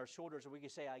world on our shoulders or we can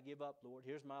say, I give up, Lord.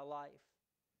 Here's my life.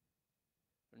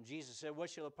 And Jesus said, what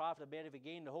shall it profit a man if he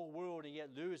gain the whole world and yet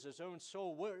lose his own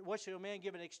soul? What shall a man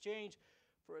give in exchange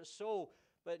for his soul?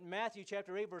 But in Matthew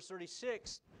chapter 8, verse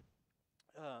 36,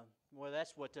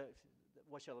 that's what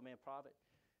shall a man profit?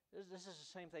 This is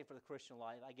the same thing for the Christian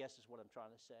life, I guess is what I'm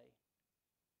trying to say.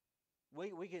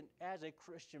 We can, as a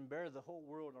Christian, bear the whole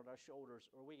world on our shoulders,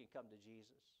 or we can come to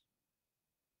Jesus.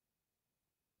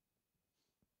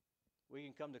 We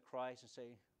can come to Christ and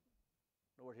say,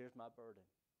 Lord, here's my burden.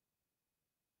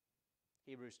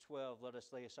 Hebrews 12, let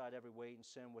us lay aside every weight and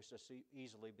sin which does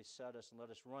easily beset us, and let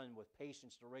us run with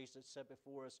patience the race that's set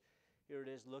before us. Here it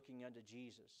is, looking unto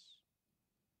Jesus.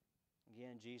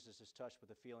 Again, Jesus is touched with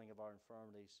the feeling of our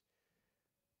infirmities.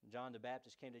 John the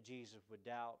Baptist came to Jesus with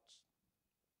doubts,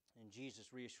 and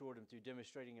Jesus reassured him through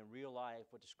demonstrating in real life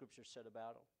what the Scripture said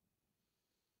about him.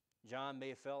 John may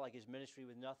have felt like his ministry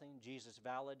was nothing. Jesus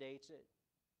validates it.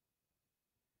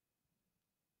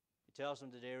 He tells them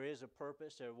that there is a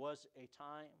purpose. There was a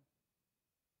time.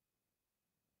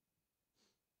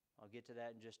 I'll get to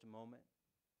that in just a moment.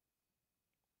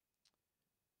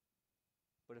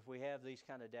 But if we have these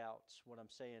kind of doubts, what I'm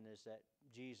saying is that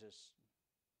Jesus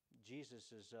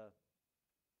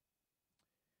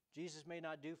may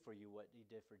not do for you what He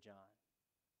did for John.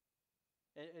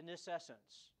 In this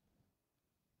essence,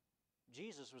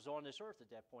 Jesus was on this earth at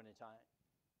that point in time.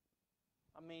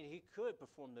 I mean, He could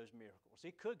perform those miracles.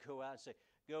 He could go out and say,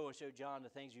 go and show John the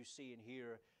things you see and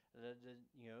hear.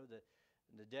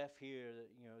 The deaf hear,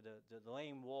 the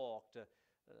lame walk, the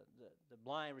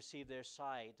blind receive their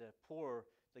sight, the poor,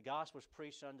 the gospel is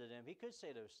preached unto them. He could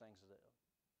say those things to them.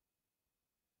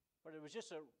 But it was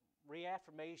just a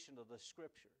reaffirmation of the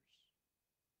Scriptures.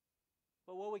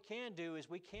 But what we can do is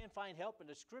we can find help in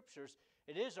the Scriptures.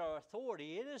 It is our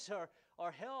authority. It is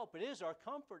our help. It is our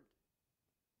comfort.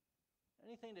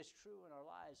 Anything that's true in our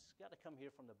lives has got to come here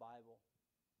from the Bible.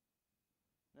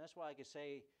 And that's why I can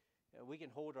say we can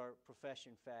hold our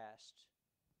profession fast,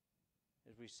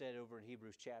 as we said over in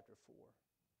Hebrews chapter 4.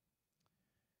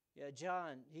 Yeah,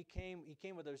 John, he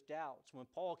came with those doubts. When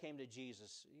Paul came to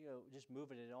Jesus, just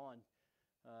moving it on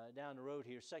down the road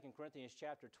here, 2 Corinthians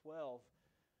chapter 12,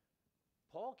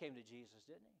 Paul came to Jesus,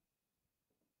 didn't he?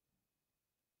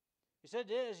 He said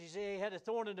this, he said he had a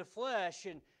thorn in the flesh,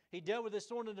 and he dealt with this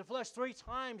thorn in the flesh. 3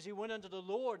 times he went unto the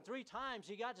Lord, and 3 times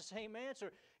he got the same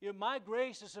answer. My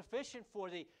grace is sufficient for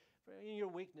thee. In your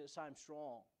weakness, I'm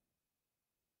strong.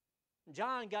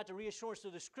 John got the reassurance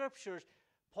through the Scriptures.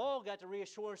 Paul got the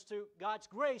reassurance through God's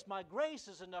grace. My grace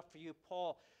is enough for you,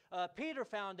 Paul. Peter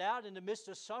found out in the midst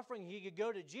of suffering he could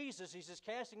go to Jesus. He says,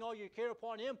 casting all your care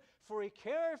upon him, for he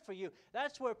cared for you.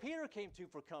 That's where Peter came to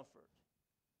for comfort.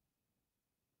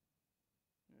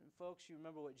 And folks, you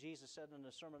remember what Jesus said in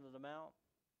the Sermon on the Mount?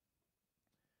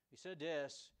 He said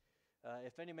this,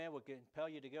 if any man would compel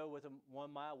you to go with him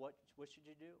 1 mile, what should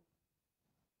you do?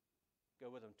 Go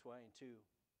with him 22.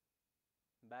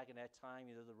 And back in that time,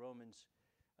 the Romans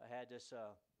had this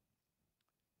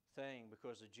thing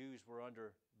because the Jews were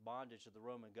under bondage of the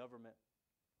Roman government.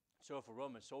 So if a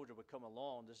Roman soldier would come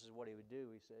along, this is what he would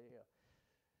do. He'd say,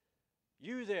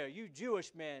 you there, you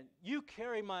Jewish man, you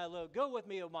carry my load. Go with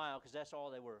me a mile, because that's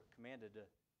all they were commanded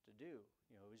to do.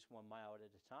 Just 1 mile at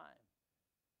a time.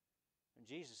 And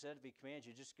Jesus said if he commands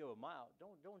you just go a mile,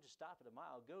 don't just stop at a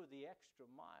mile. Go the extra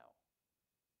mile.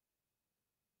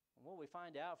 And what we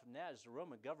find out from that is the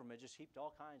Roman government just heaped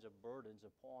all kinds of burdens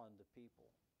upon the people.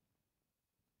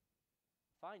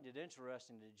 I find it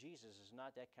interesting that Jesus is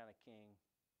not that kind of king.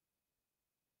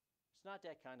 It's not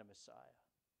that kind of Messiah.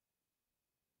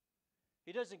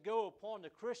 He doesn't go upon the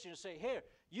Christian and say, here,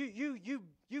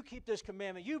 you keep this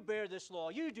commandment, you bear this law,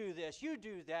 you do this, you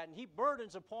do that, and he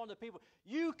burdens upon the people.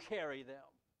 You carry them.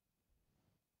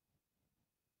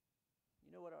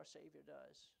 You know what our Savior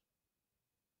does?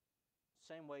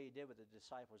 Same way he did with the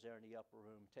disciples there in the upper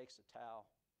room. Takes the towel,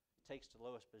 takes the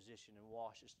lowest position, and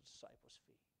washes the disciples'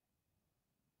 feet.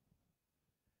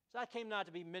 So I came not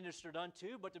to be ministered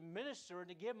unto, but to minister and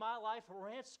to give my life a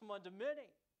ransom unto many.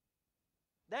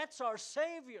 That's our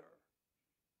Savior.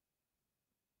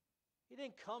 He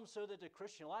didn't come so that the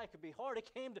Christian life could be hard. It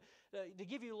came to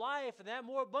give you life, and that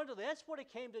more abundantly. That's what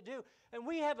it came to do. And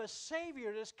we have a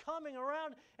Savior that's coming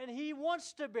around, and he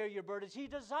wants to bear your burdens. He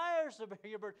desires to bear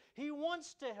your burden. He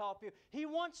wants to help you. He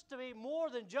wants to be more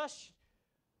than just...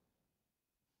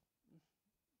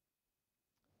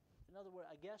 In other words,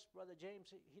 I guess, Brother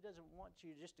James, he doesn't want you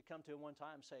just to come to him one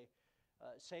time and say,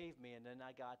 save me, and then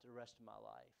I got the rest of my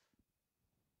life.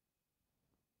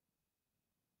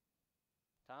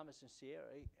 Thomas and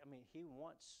Sierra, he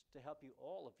wants to help you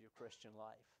all of your Christian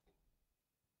life.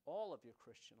 All of your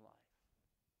Christian life.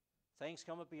 Things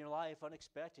come up in your life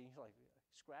unexpected. You're like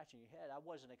scratching your head. I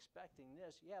wasn't expecting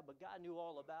this. Yeah, but God knew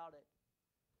all about it.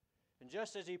 And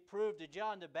just as he proved to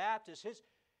John the Baptist, his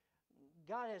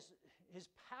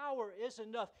power is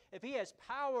enough. If he has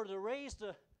power to raise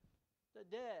the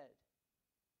dead,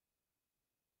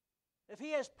 if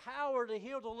he has power to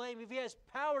heal the lame, if he has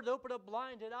power to open up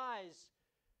blinded eyes,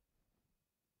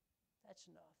 that's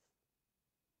enough.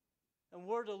 And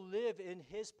we're to live in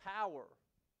his power.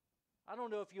 I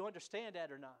don't know if you understand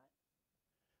that or not.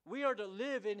 We are to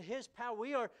live in his power.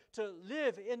 We are to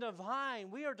live in the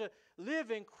vine. We are to live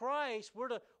in Christ. We're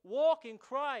to walk in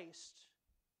Christ.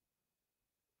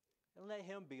 And let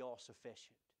him be all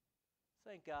sufficient.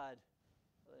 Thank God,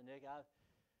 Nick,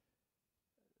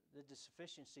 the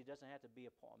sufficiency doesn't have to be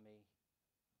upon me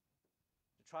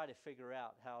to try to figure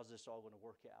out how is this all going to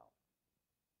work out.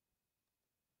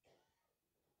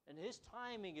 And his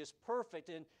timing is perfect.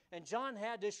 And John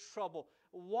had this trouble.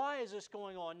 Why is this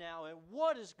going on now? And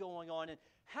what is going on? And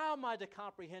how am I to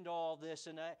comprehend all this?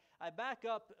 And I back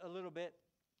up a little bit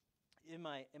in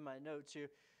my notes here.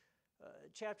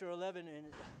 Chapter 11, and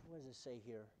what does it say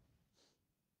here?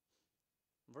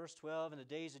 Verse 12, in the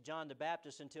days of John the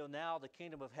Baptist until now, the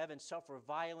kingdom of heaven suffereth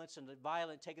violence, and the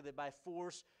violent taketh it by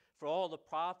force. For all the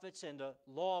prophets and the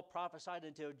law prophesied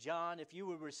until John. If you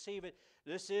would receive it,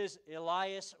 this is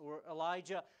Elias or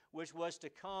Elijah, which was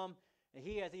to come. And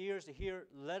he hath ears to hear,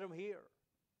 let him hear.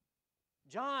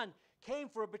 John came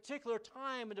for a particular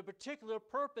time and a particular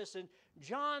purpose, and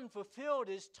John fulfilled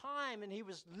his time, and he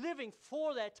was living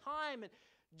for that time. And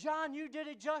John, you did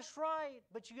it just right,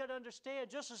 but you got to understand,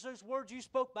 just as those words you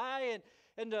spoke by,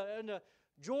 and the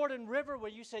Jordan River,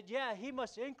 where you said, yeah, he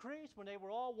must increase, when they were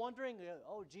all wondering,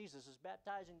 oh, Jesus is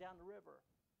baptizing down the river.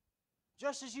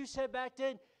 Just as you said back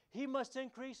then, he must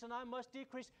increase and I must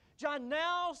decrease. John,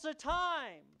 now's the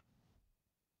time.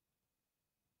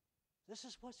 This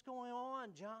is what's going on,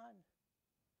 John.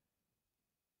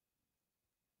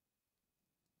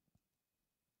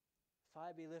 If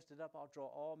I be lifted up, I'll draw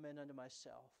all men unto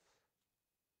myself.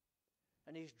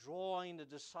 And he's drawing the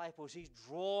disciples. He's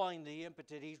drawing the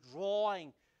impotent. He's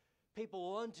drawing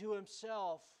people unto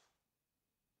himself.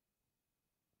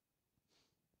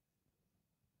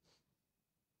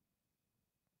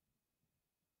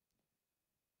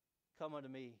 Come unto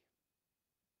me,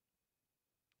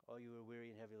 all you are weary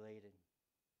and heavy laden,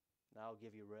 and I'll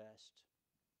give you rest.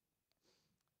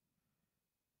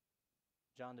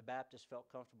 John the Baptist felt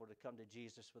comfortable to come to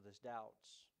Jesus with his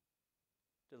doubts.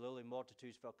 The lowly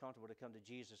multitudes felt comfortable to come to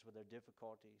Jesus with their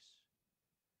difficulties.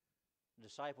 The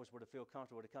disciples were to feel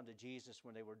comfortable to come to Jesus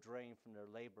when they were drained from their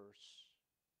labors.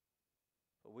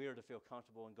 But we are to feel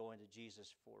comfortable in going to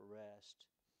Jesus for rest.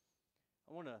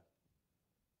 I want to,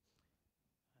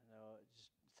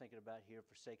 just thinking about here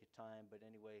for sake of time, but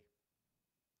anyway,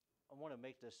 I want to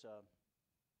make this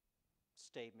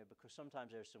statement because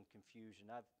sometimes there's some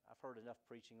confusion. I've heard enough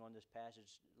preaching on this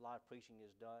passage. A lot of preaching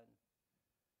is done.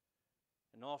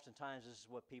 And oftentimes this is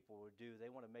what people would do.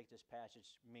 They want to make this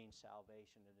passage mean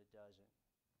salvation, and it doesn't.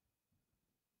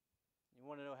 You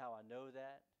want to know how I know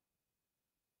that?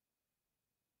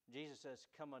 Jesus says,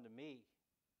 come unto me.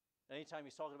 Anytime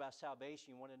he's talking about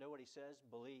salvation, you want to know what he says?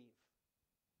 Believe.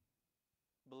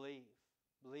 Believe.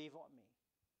 Believe on me.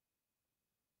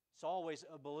 It's always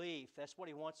a belief. That's what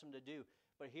he wants them to do.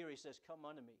 But here he says, come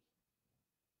unto me.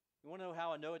 You want to know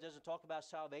how I know it doesn't talk about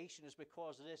salvation? It's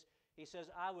because of this. He says,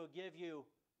 I will give you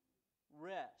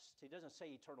rest. He doesn't say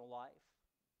eternal life.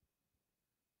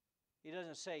 He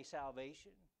doesn't say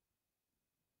salvation.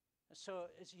 So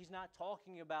he's not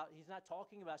talking about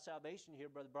salvation here,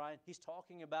 Brother Brian. He's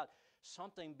talking about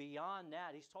something beyond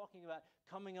that. He's talking about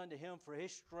coming unto him for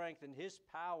his strength and his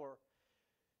power.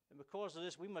 And because of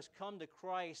this, we must come to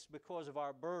Christ because of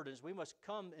our burdens. We must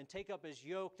come and take up his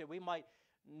yoke that we might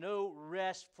know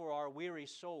rest for our weary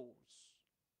souls.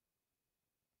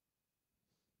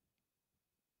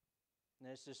 And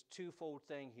it's this twofold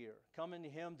thing here. Coming to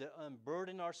him to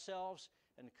unburden ourselves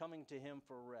and coming to him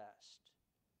for rest.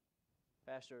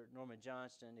 Pastor Norman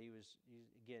Johnston,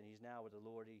 he's now with the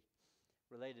Lord. He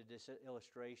related this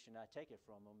illustration. I take it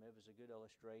from him. It was a good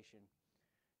illustration.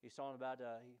 He's talking about,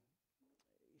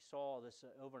 he saw this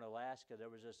over in Alaska. There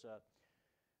was this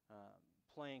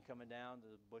plane coming down,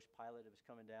 the Bush pilot that was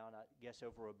coming down, I guess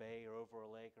over a bay or over a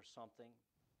lake or something.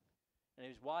 And he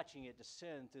was watching it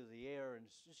descend through the air and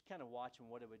just kind of watching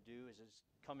what it would do as it's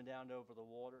coming down over the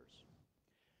waters.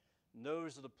 The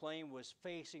nose of the plane was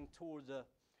facing toward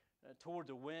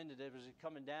the wind, and it was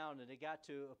coming down, and it got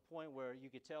to a point where you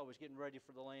could tell it was getting ready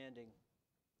for the landing.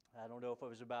 I don't know if it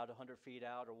was about 100 feet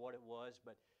out or what it was,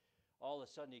 but all of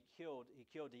a sudden he killed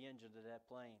the engine of that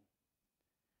plane.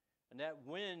 And that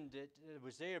wind that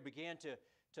was there began to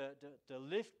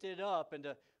lift it up and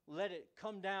to let it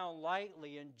come down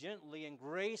lightly and gently and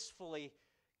gracefully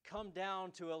come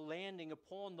down to a landing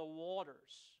upon the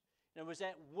waters. And it was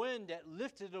that wind that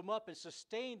lifted them up and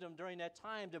sustained them during that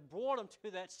time that brought them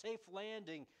to that safe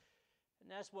landing.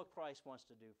 And that's what Christ wants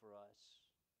to do for us.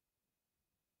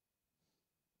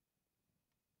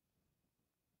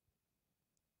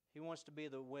 He wants to be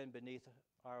the wind beneath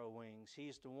our wings.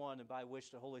 He's the one by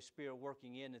which the Holy Spirit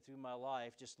working in and through my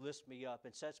life just lifts me up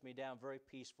and sets me down very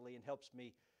peacefully and helps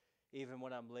me even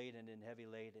when I'm laden and heavy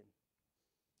laden.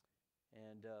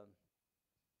 And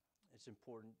it's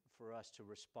important for us to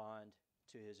respond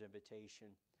to his invitation,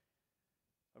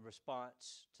 a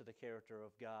response to the character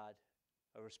of God,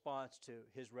 a response to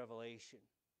his revelation.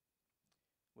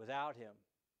 Without him,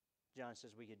 John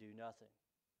says we could do nothing.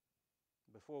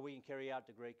 Before we can carry out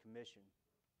the Great Commission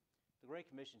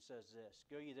says this: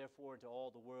 Go ye therefore into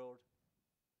all the world.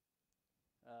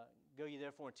 Go ye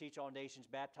therefore and teach all nations,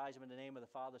 baptize them in the name of the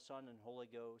Father, Son, and Holy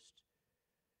Ghost.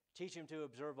 Teach them to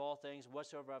observe all things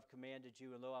whatsoever I've commanded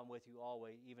you, and lo, I'm with you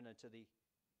always, even unto the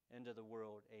end of the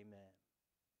world. Amen.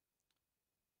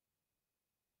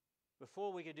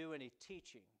 Before we could do any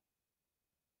teaching,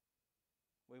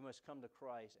 we must come to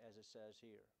Christ, as it says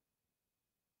here.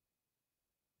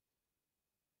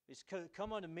 It's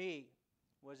come unto me.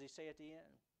 What does he say at the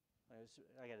end?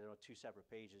 I got it on two separate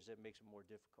pages. That makes it more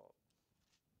difficult.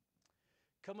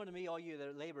 Come unto me, all you that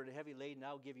are labored and heavy laden,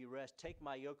 I will give you rest. Take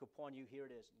my yoke upon you. Here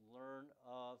it is. Learn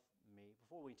of me.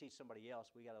 Before we teach somebody else,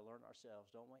 we got to learn ourselves,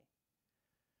 don't we?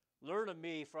 Learn of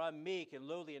me, for I'm meek and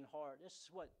lowly in heart. This is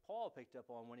what Paul picked up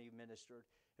on when he ministered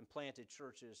and planted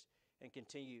churches and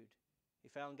continued. He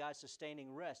found God's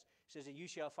sustaining rest. He says that you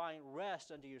shall find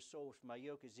rest unto your souls, for my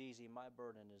yoke is easy and my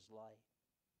burden is light.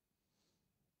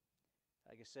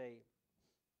 I could say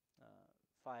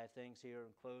 5 things here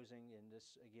in closing, and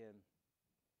this, again,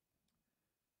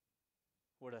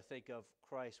 what I think of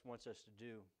Christ wants us to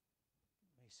do.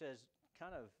 He says,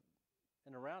 kind of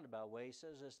in a roundabout way, he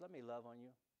says this, let me love on you.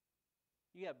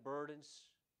 You got burdens,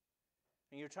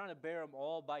 and you're trying to bear them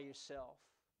all by yourself.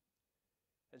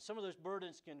 And some of those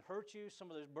burdens can hurt you. Some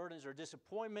of those burdens are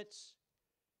disappointments.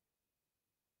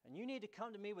 And you need to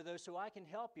come to me with those so I can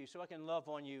help you, so I can love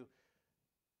on you,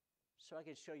 so I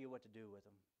can show you what to do with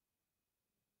them.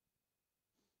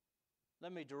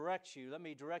 Let me direct you. Let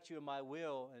me direct you in my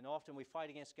will. And often we fight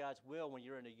against God's will when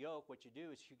you're in a yoke. What you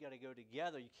do is you got to go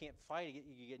together. You can't fight.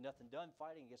 You get nothing done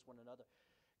fighting against one another.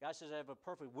 God says, I have a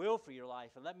perfect will for your life,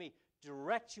 and let me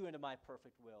direct you into my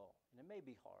perfect will. And it may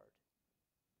be hard.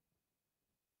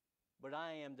 But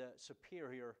I am the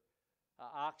superior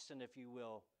oxen, if you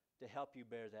will, to help you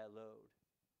bear that load.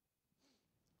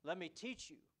 Let me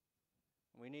teach you.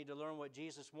 We need to learn what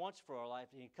Jesus wants for our life.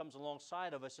 He comes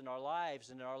alongside of us in our lives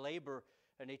and in our labor,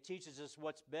 and He teaches us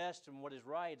what's best and what is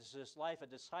right. It's this life of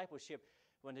discipleship.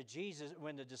 When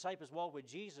the disciples walked with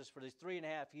Jesus for these 3.5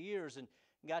 years and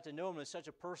got to know Him in such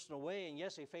a personal way, and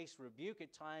yes, they faced rebuke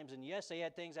at times, and yes, they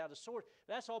had things out of sort.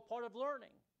 That's all part of learning.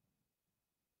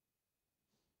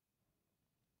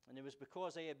 And it was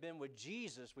because they had been with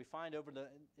Jesus. We find over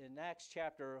in Acts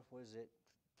chapter, was it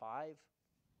 5?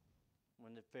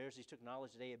 When the Pharisees took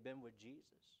knowledge that they had been with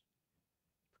Jesus.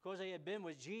 Because they had been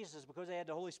with Jesus, because they had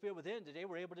the Holy Spirit within, that they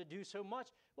were able to do so much.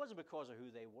 It wasn't because of who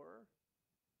they were.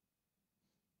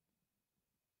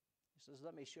 He says,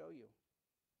 let me show you.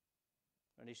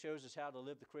 And He shows us how to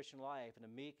live the Christian life in a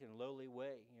meek and lowly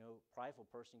way. You know, a prideful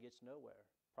person gets nowhere.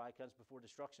 Pride comes before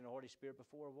destruction, a haughty spirit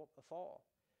before a fall.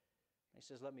 And He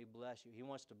says, let me bless you. He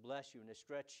wants to bless you and to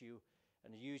stretch you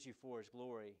and to use you for His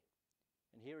glory.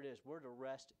 And here it is. We're to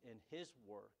rest in His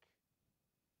work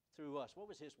through us. What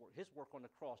was His work? His work on the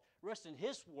cross. Rest in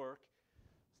His work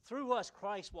through us,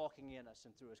 Christ walking in us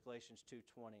and through us, Galatians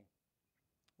 2:20.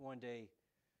 One day,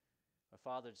 my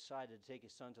father decided to take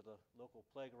his son to the local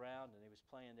playground, and he was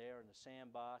playing there in the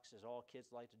sandbox, as all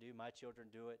kids like to do. My children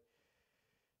do it.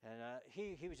 And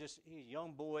he was a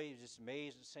young boy. He was just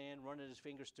amazed at sand, running his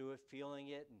fingers through it, feeling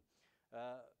it,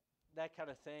 and that kind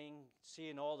of thing,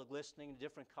 seeing all the glistening,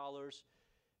 different colors,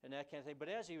 and that kind of thing. But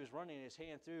as he was running his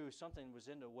hand through, something was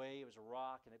in the way. It was a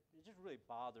rock, and it just really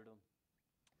bothered him.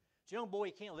 This young boy,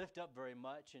 he can't lift up very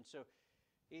much, and so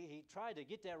he tried to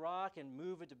get that rock and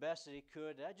move it the best that he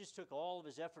could. That just took all of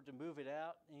his effort to move it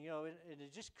out, and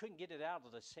it just couldn't get it out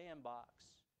of the sandbox.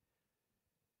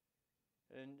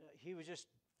 And he was just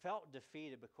felt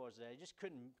defeated because of that. He just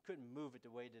couldn't move it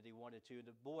the way that he wanted to.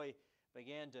 The boy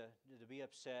began to be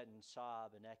upset and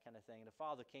sob and that kind of thing. And the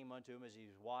father came unto him as he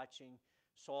was watching,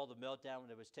 saw the meltdown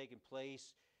that was taking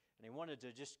place, and he wanted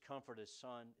to just comfort his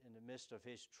son in the midst of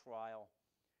his trial.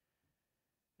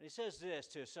 And he says this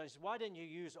to his son. He says, why didn't you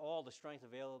use all the strength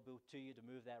available to you to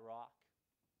move that rock?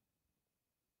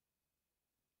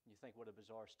 You think, what a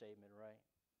bizarre statement, right?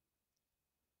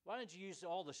 Why didn't you use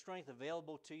all the strength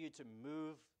available to you to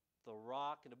move the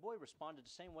rock? And the boy responded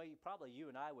the same way probably you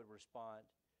and I would respond.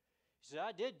 He said,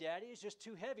 I did, Daddy. It's just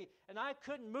too heavy. And I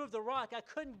couldn't move the rock. I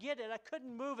couldn't get it. I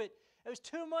couldn't move it. It was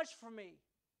too much for me.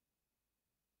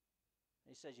 And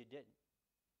he says, you didn't.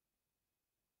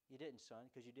 You didn't, son,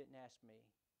 because you didn't ask me.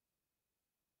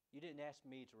 You didn't ask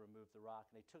me to remove the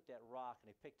rock. And they took that rock and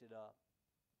they picked it up,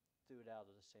 threw it out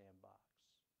of the sandbox.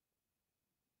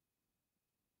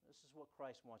 This is what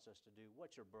Christ wants us to do.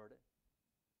 What's your burden?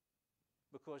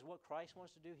 Because what Christ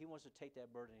wants to do, He wants to take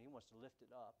that burden and He wants to lift it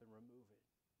up and remove it.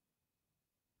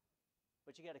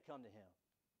 But you got to come to Him.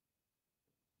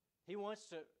 He wants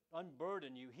to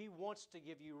unburden you. He wants to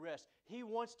give you rest. He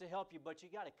wants to help you, but you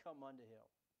got to come unto Him.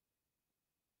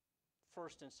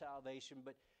 First in salvation,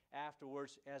 but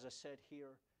afterwards, as I said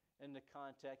here in the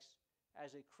context,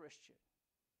 as a Christian.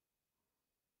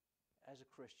 As a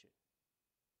Christian.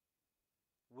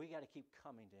 We got to keep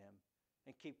coming to Him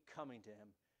and keep coming to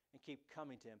Him and keep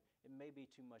coming to Him. It may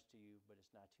be too much to you, but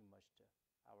it's not too much to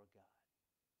our God.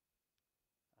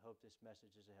 I hope this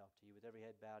message is a help to you with every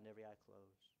head bowed and every eye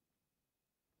closed.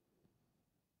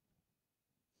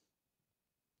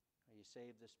 Are you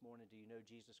saved this morning? Do you know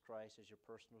Jesus Christ as your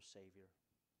personal Savior?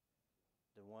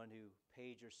 The one who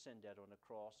paid your sin debt on the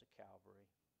cross at Calvary.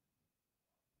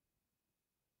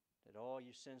 That all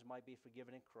your sins might be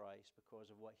forgiven in Christ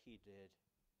because of what He did.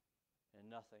 And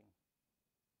nothing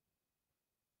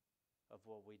of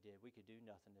what we did. We could do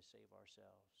nothing to save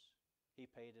ourselves. He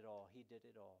paid it all. He did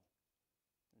it all.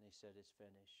 And He said, it's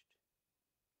finished.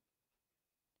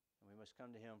 And we must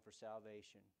come to Him for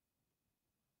salvation.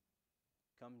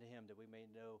 Come to Him that we may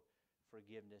know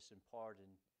forgiveness and pardon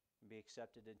and be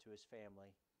accepted into His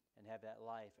family and have that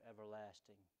life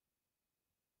everlasting.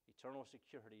 Eternal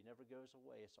security never goes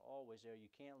away. It's always there.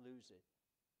 You can't lose it.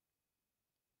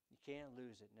 You can't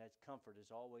lose it. And that comfort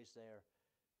is always there.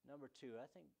 Number two, I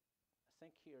think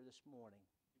here this morning,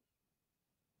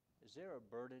 is there a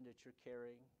burden that you're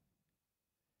carrying?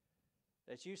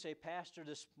 That you say, Pastor,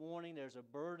 this morning there's a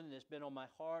burden that's been on my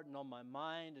heart and on my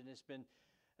mind, and it's been,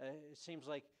 it seems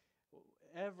like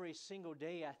every single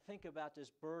day I think about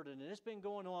this burden, and it's been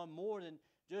going on more than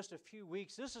just a few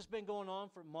weeks. This has been going on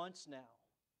for months now.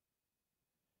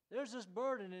 There's this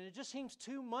burden, and it just seems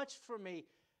too much for me.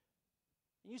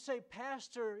 And you say,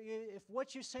 Pastor, if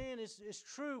what you're saying is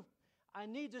true, I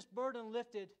need this burden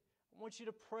lifted. I want you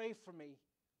to pray for me.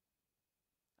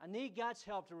 I need God's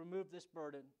help to remove this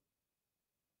burden.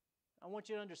 I want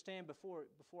you to understand before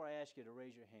I ask you to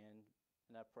raise your hand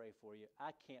and I pray for you,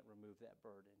 I can't remove that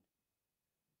burden.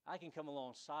 I can come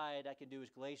alongside. I can do as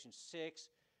Galatians 6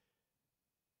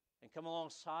 and come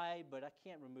alongside, but I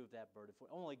can't remove that burden for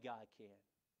you. Only God can.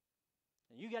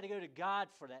 And you got to go to God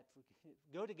for that.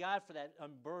 Go to God for that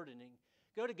unburdening.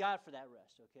 Go to God for that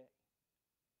rest, okay?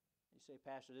 You say,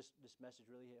 Pastor, this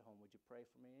message really hit home. Would you pray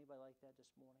for me? Anybody like that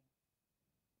this morning?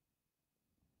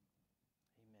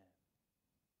 Amen.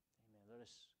 Amen. Let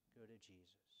us go to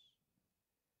Jesus.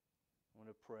 I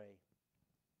want to pray.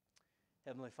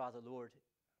 Heavenly Father, Lord,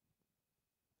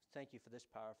 thank you for this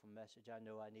powerful message. I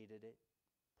know I needed it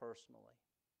personally.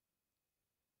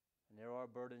 And there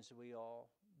are burdens that we all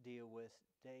deal with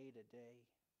day to day.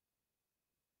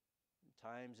 At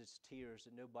times it's tears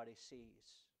that nobody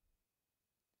sees.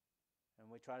 And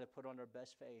we try to put on our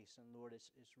best face, and Lord, it's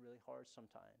really hard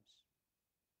sometimes.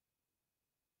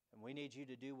 And we need you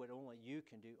to do what only you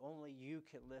can do. Only you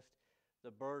can lift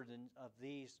the burden of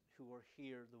these who are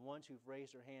here, the ones who've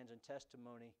raised their hands in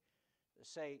testimony, to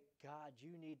say, God,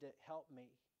 you need to help me.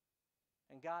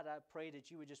 And God, I pray that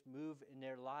you would just move in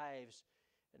their lives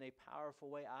in a powerful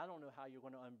way. I don't know how you're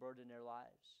going to unburden their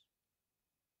lives,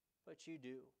 but you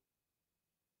do.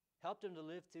 Help them to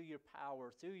live through your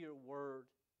power, through your word,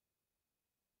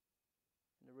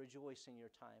 and to rejoice in your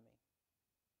timing.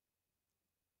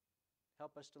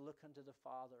 Help us to look unto the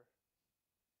Father,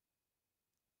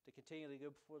 to continually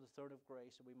go before the throne of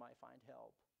grace so we might find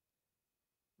help.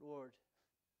 Lord,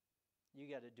 you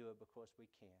got to do it because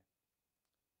we can.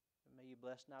 And may you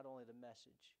bless not only the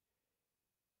message,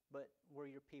 but we're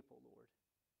your people, Lord.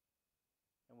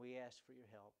 And we ask for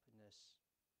your help in this.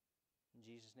 In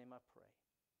Jesus' name I pray.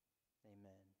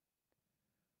 Amen.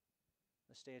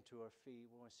 Let's stand to our feet.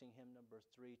 We're going to sing hymn number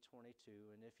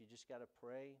 322. And if you just got to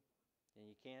pray and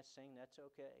you can't sing, that's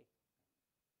okay.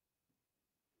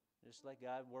 Just let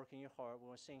God work in your heart.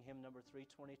 We're going to sing hymn number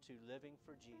 322, Living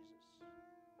for Jesus.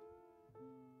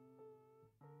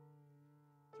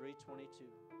 322.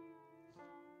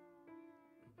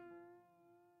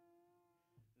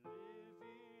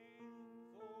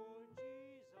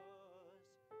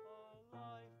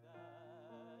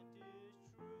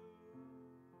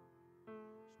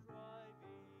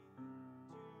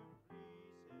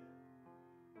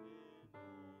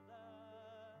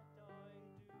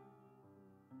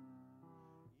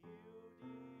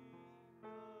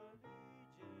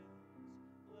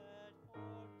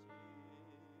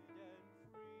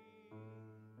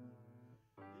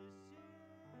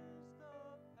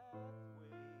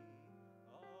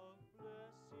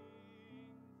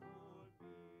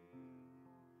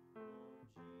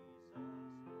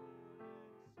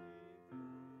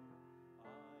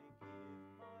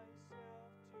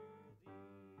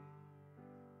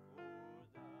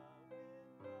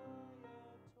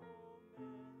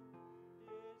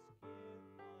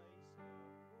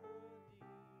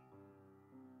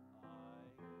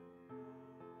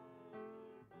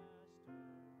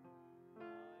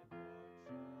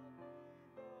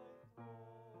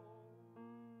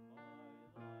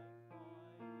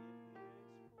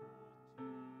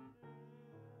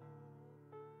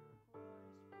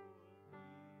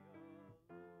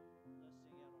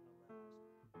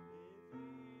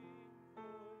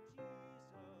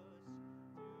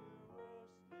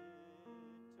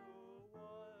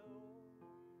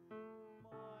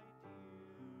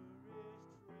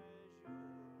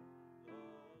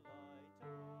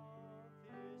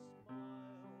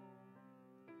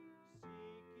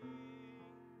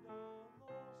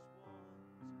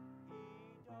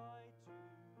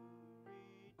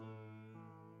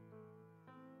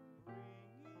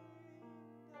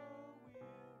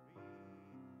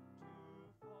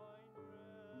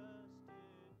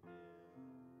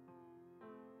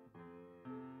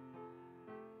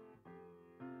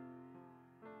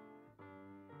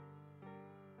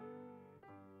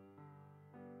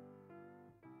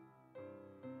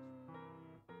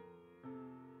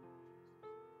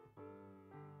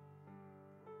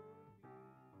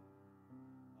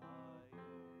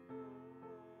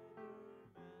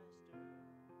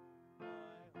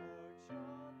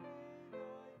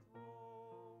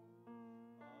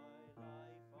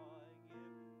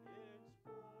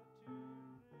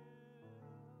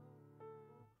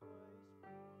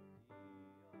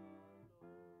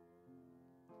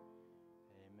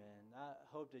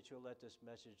 hope that you'll let this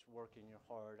message work in your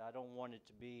heart. I don't want it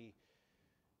to be,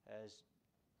 as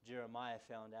Jeremiah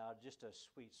found out, just a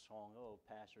sweet song. Oh,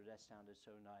 Pastor, that sounded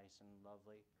so nice and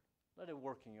lovely. Let it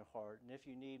work in your heart. And if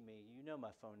you need me, you know my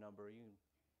phone number. You can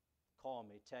call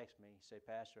me, text me, say,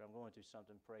 Pastor, I'm going through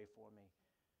something, pray for me.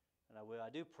 And I will. I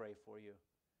do pray for you.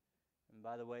 And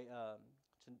by the way,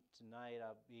 tonight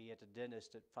I'll be at the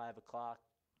dentist at 5 o'clock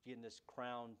getting this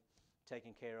crown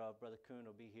taken care of. Brother Kuhn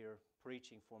will be here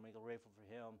preaching for me. I'm grateful for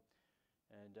him.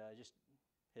 And just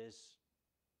his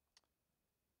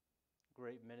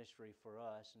great ministry for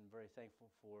us, and very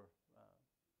thankful for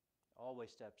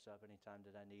always steps up anytime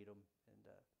that I need him. And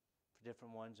for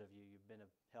different ones of you, you've been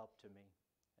a help to me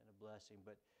and a blessing.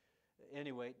 But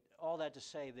anyway, all that to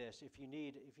say this: if you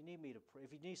need me to pray,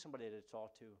 if you need somebody to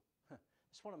talk to,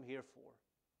 that's what I'm here for.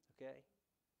 Okay,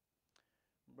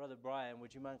 Brother Brian,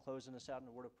 would you mind closing us out in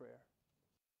a word of prayer?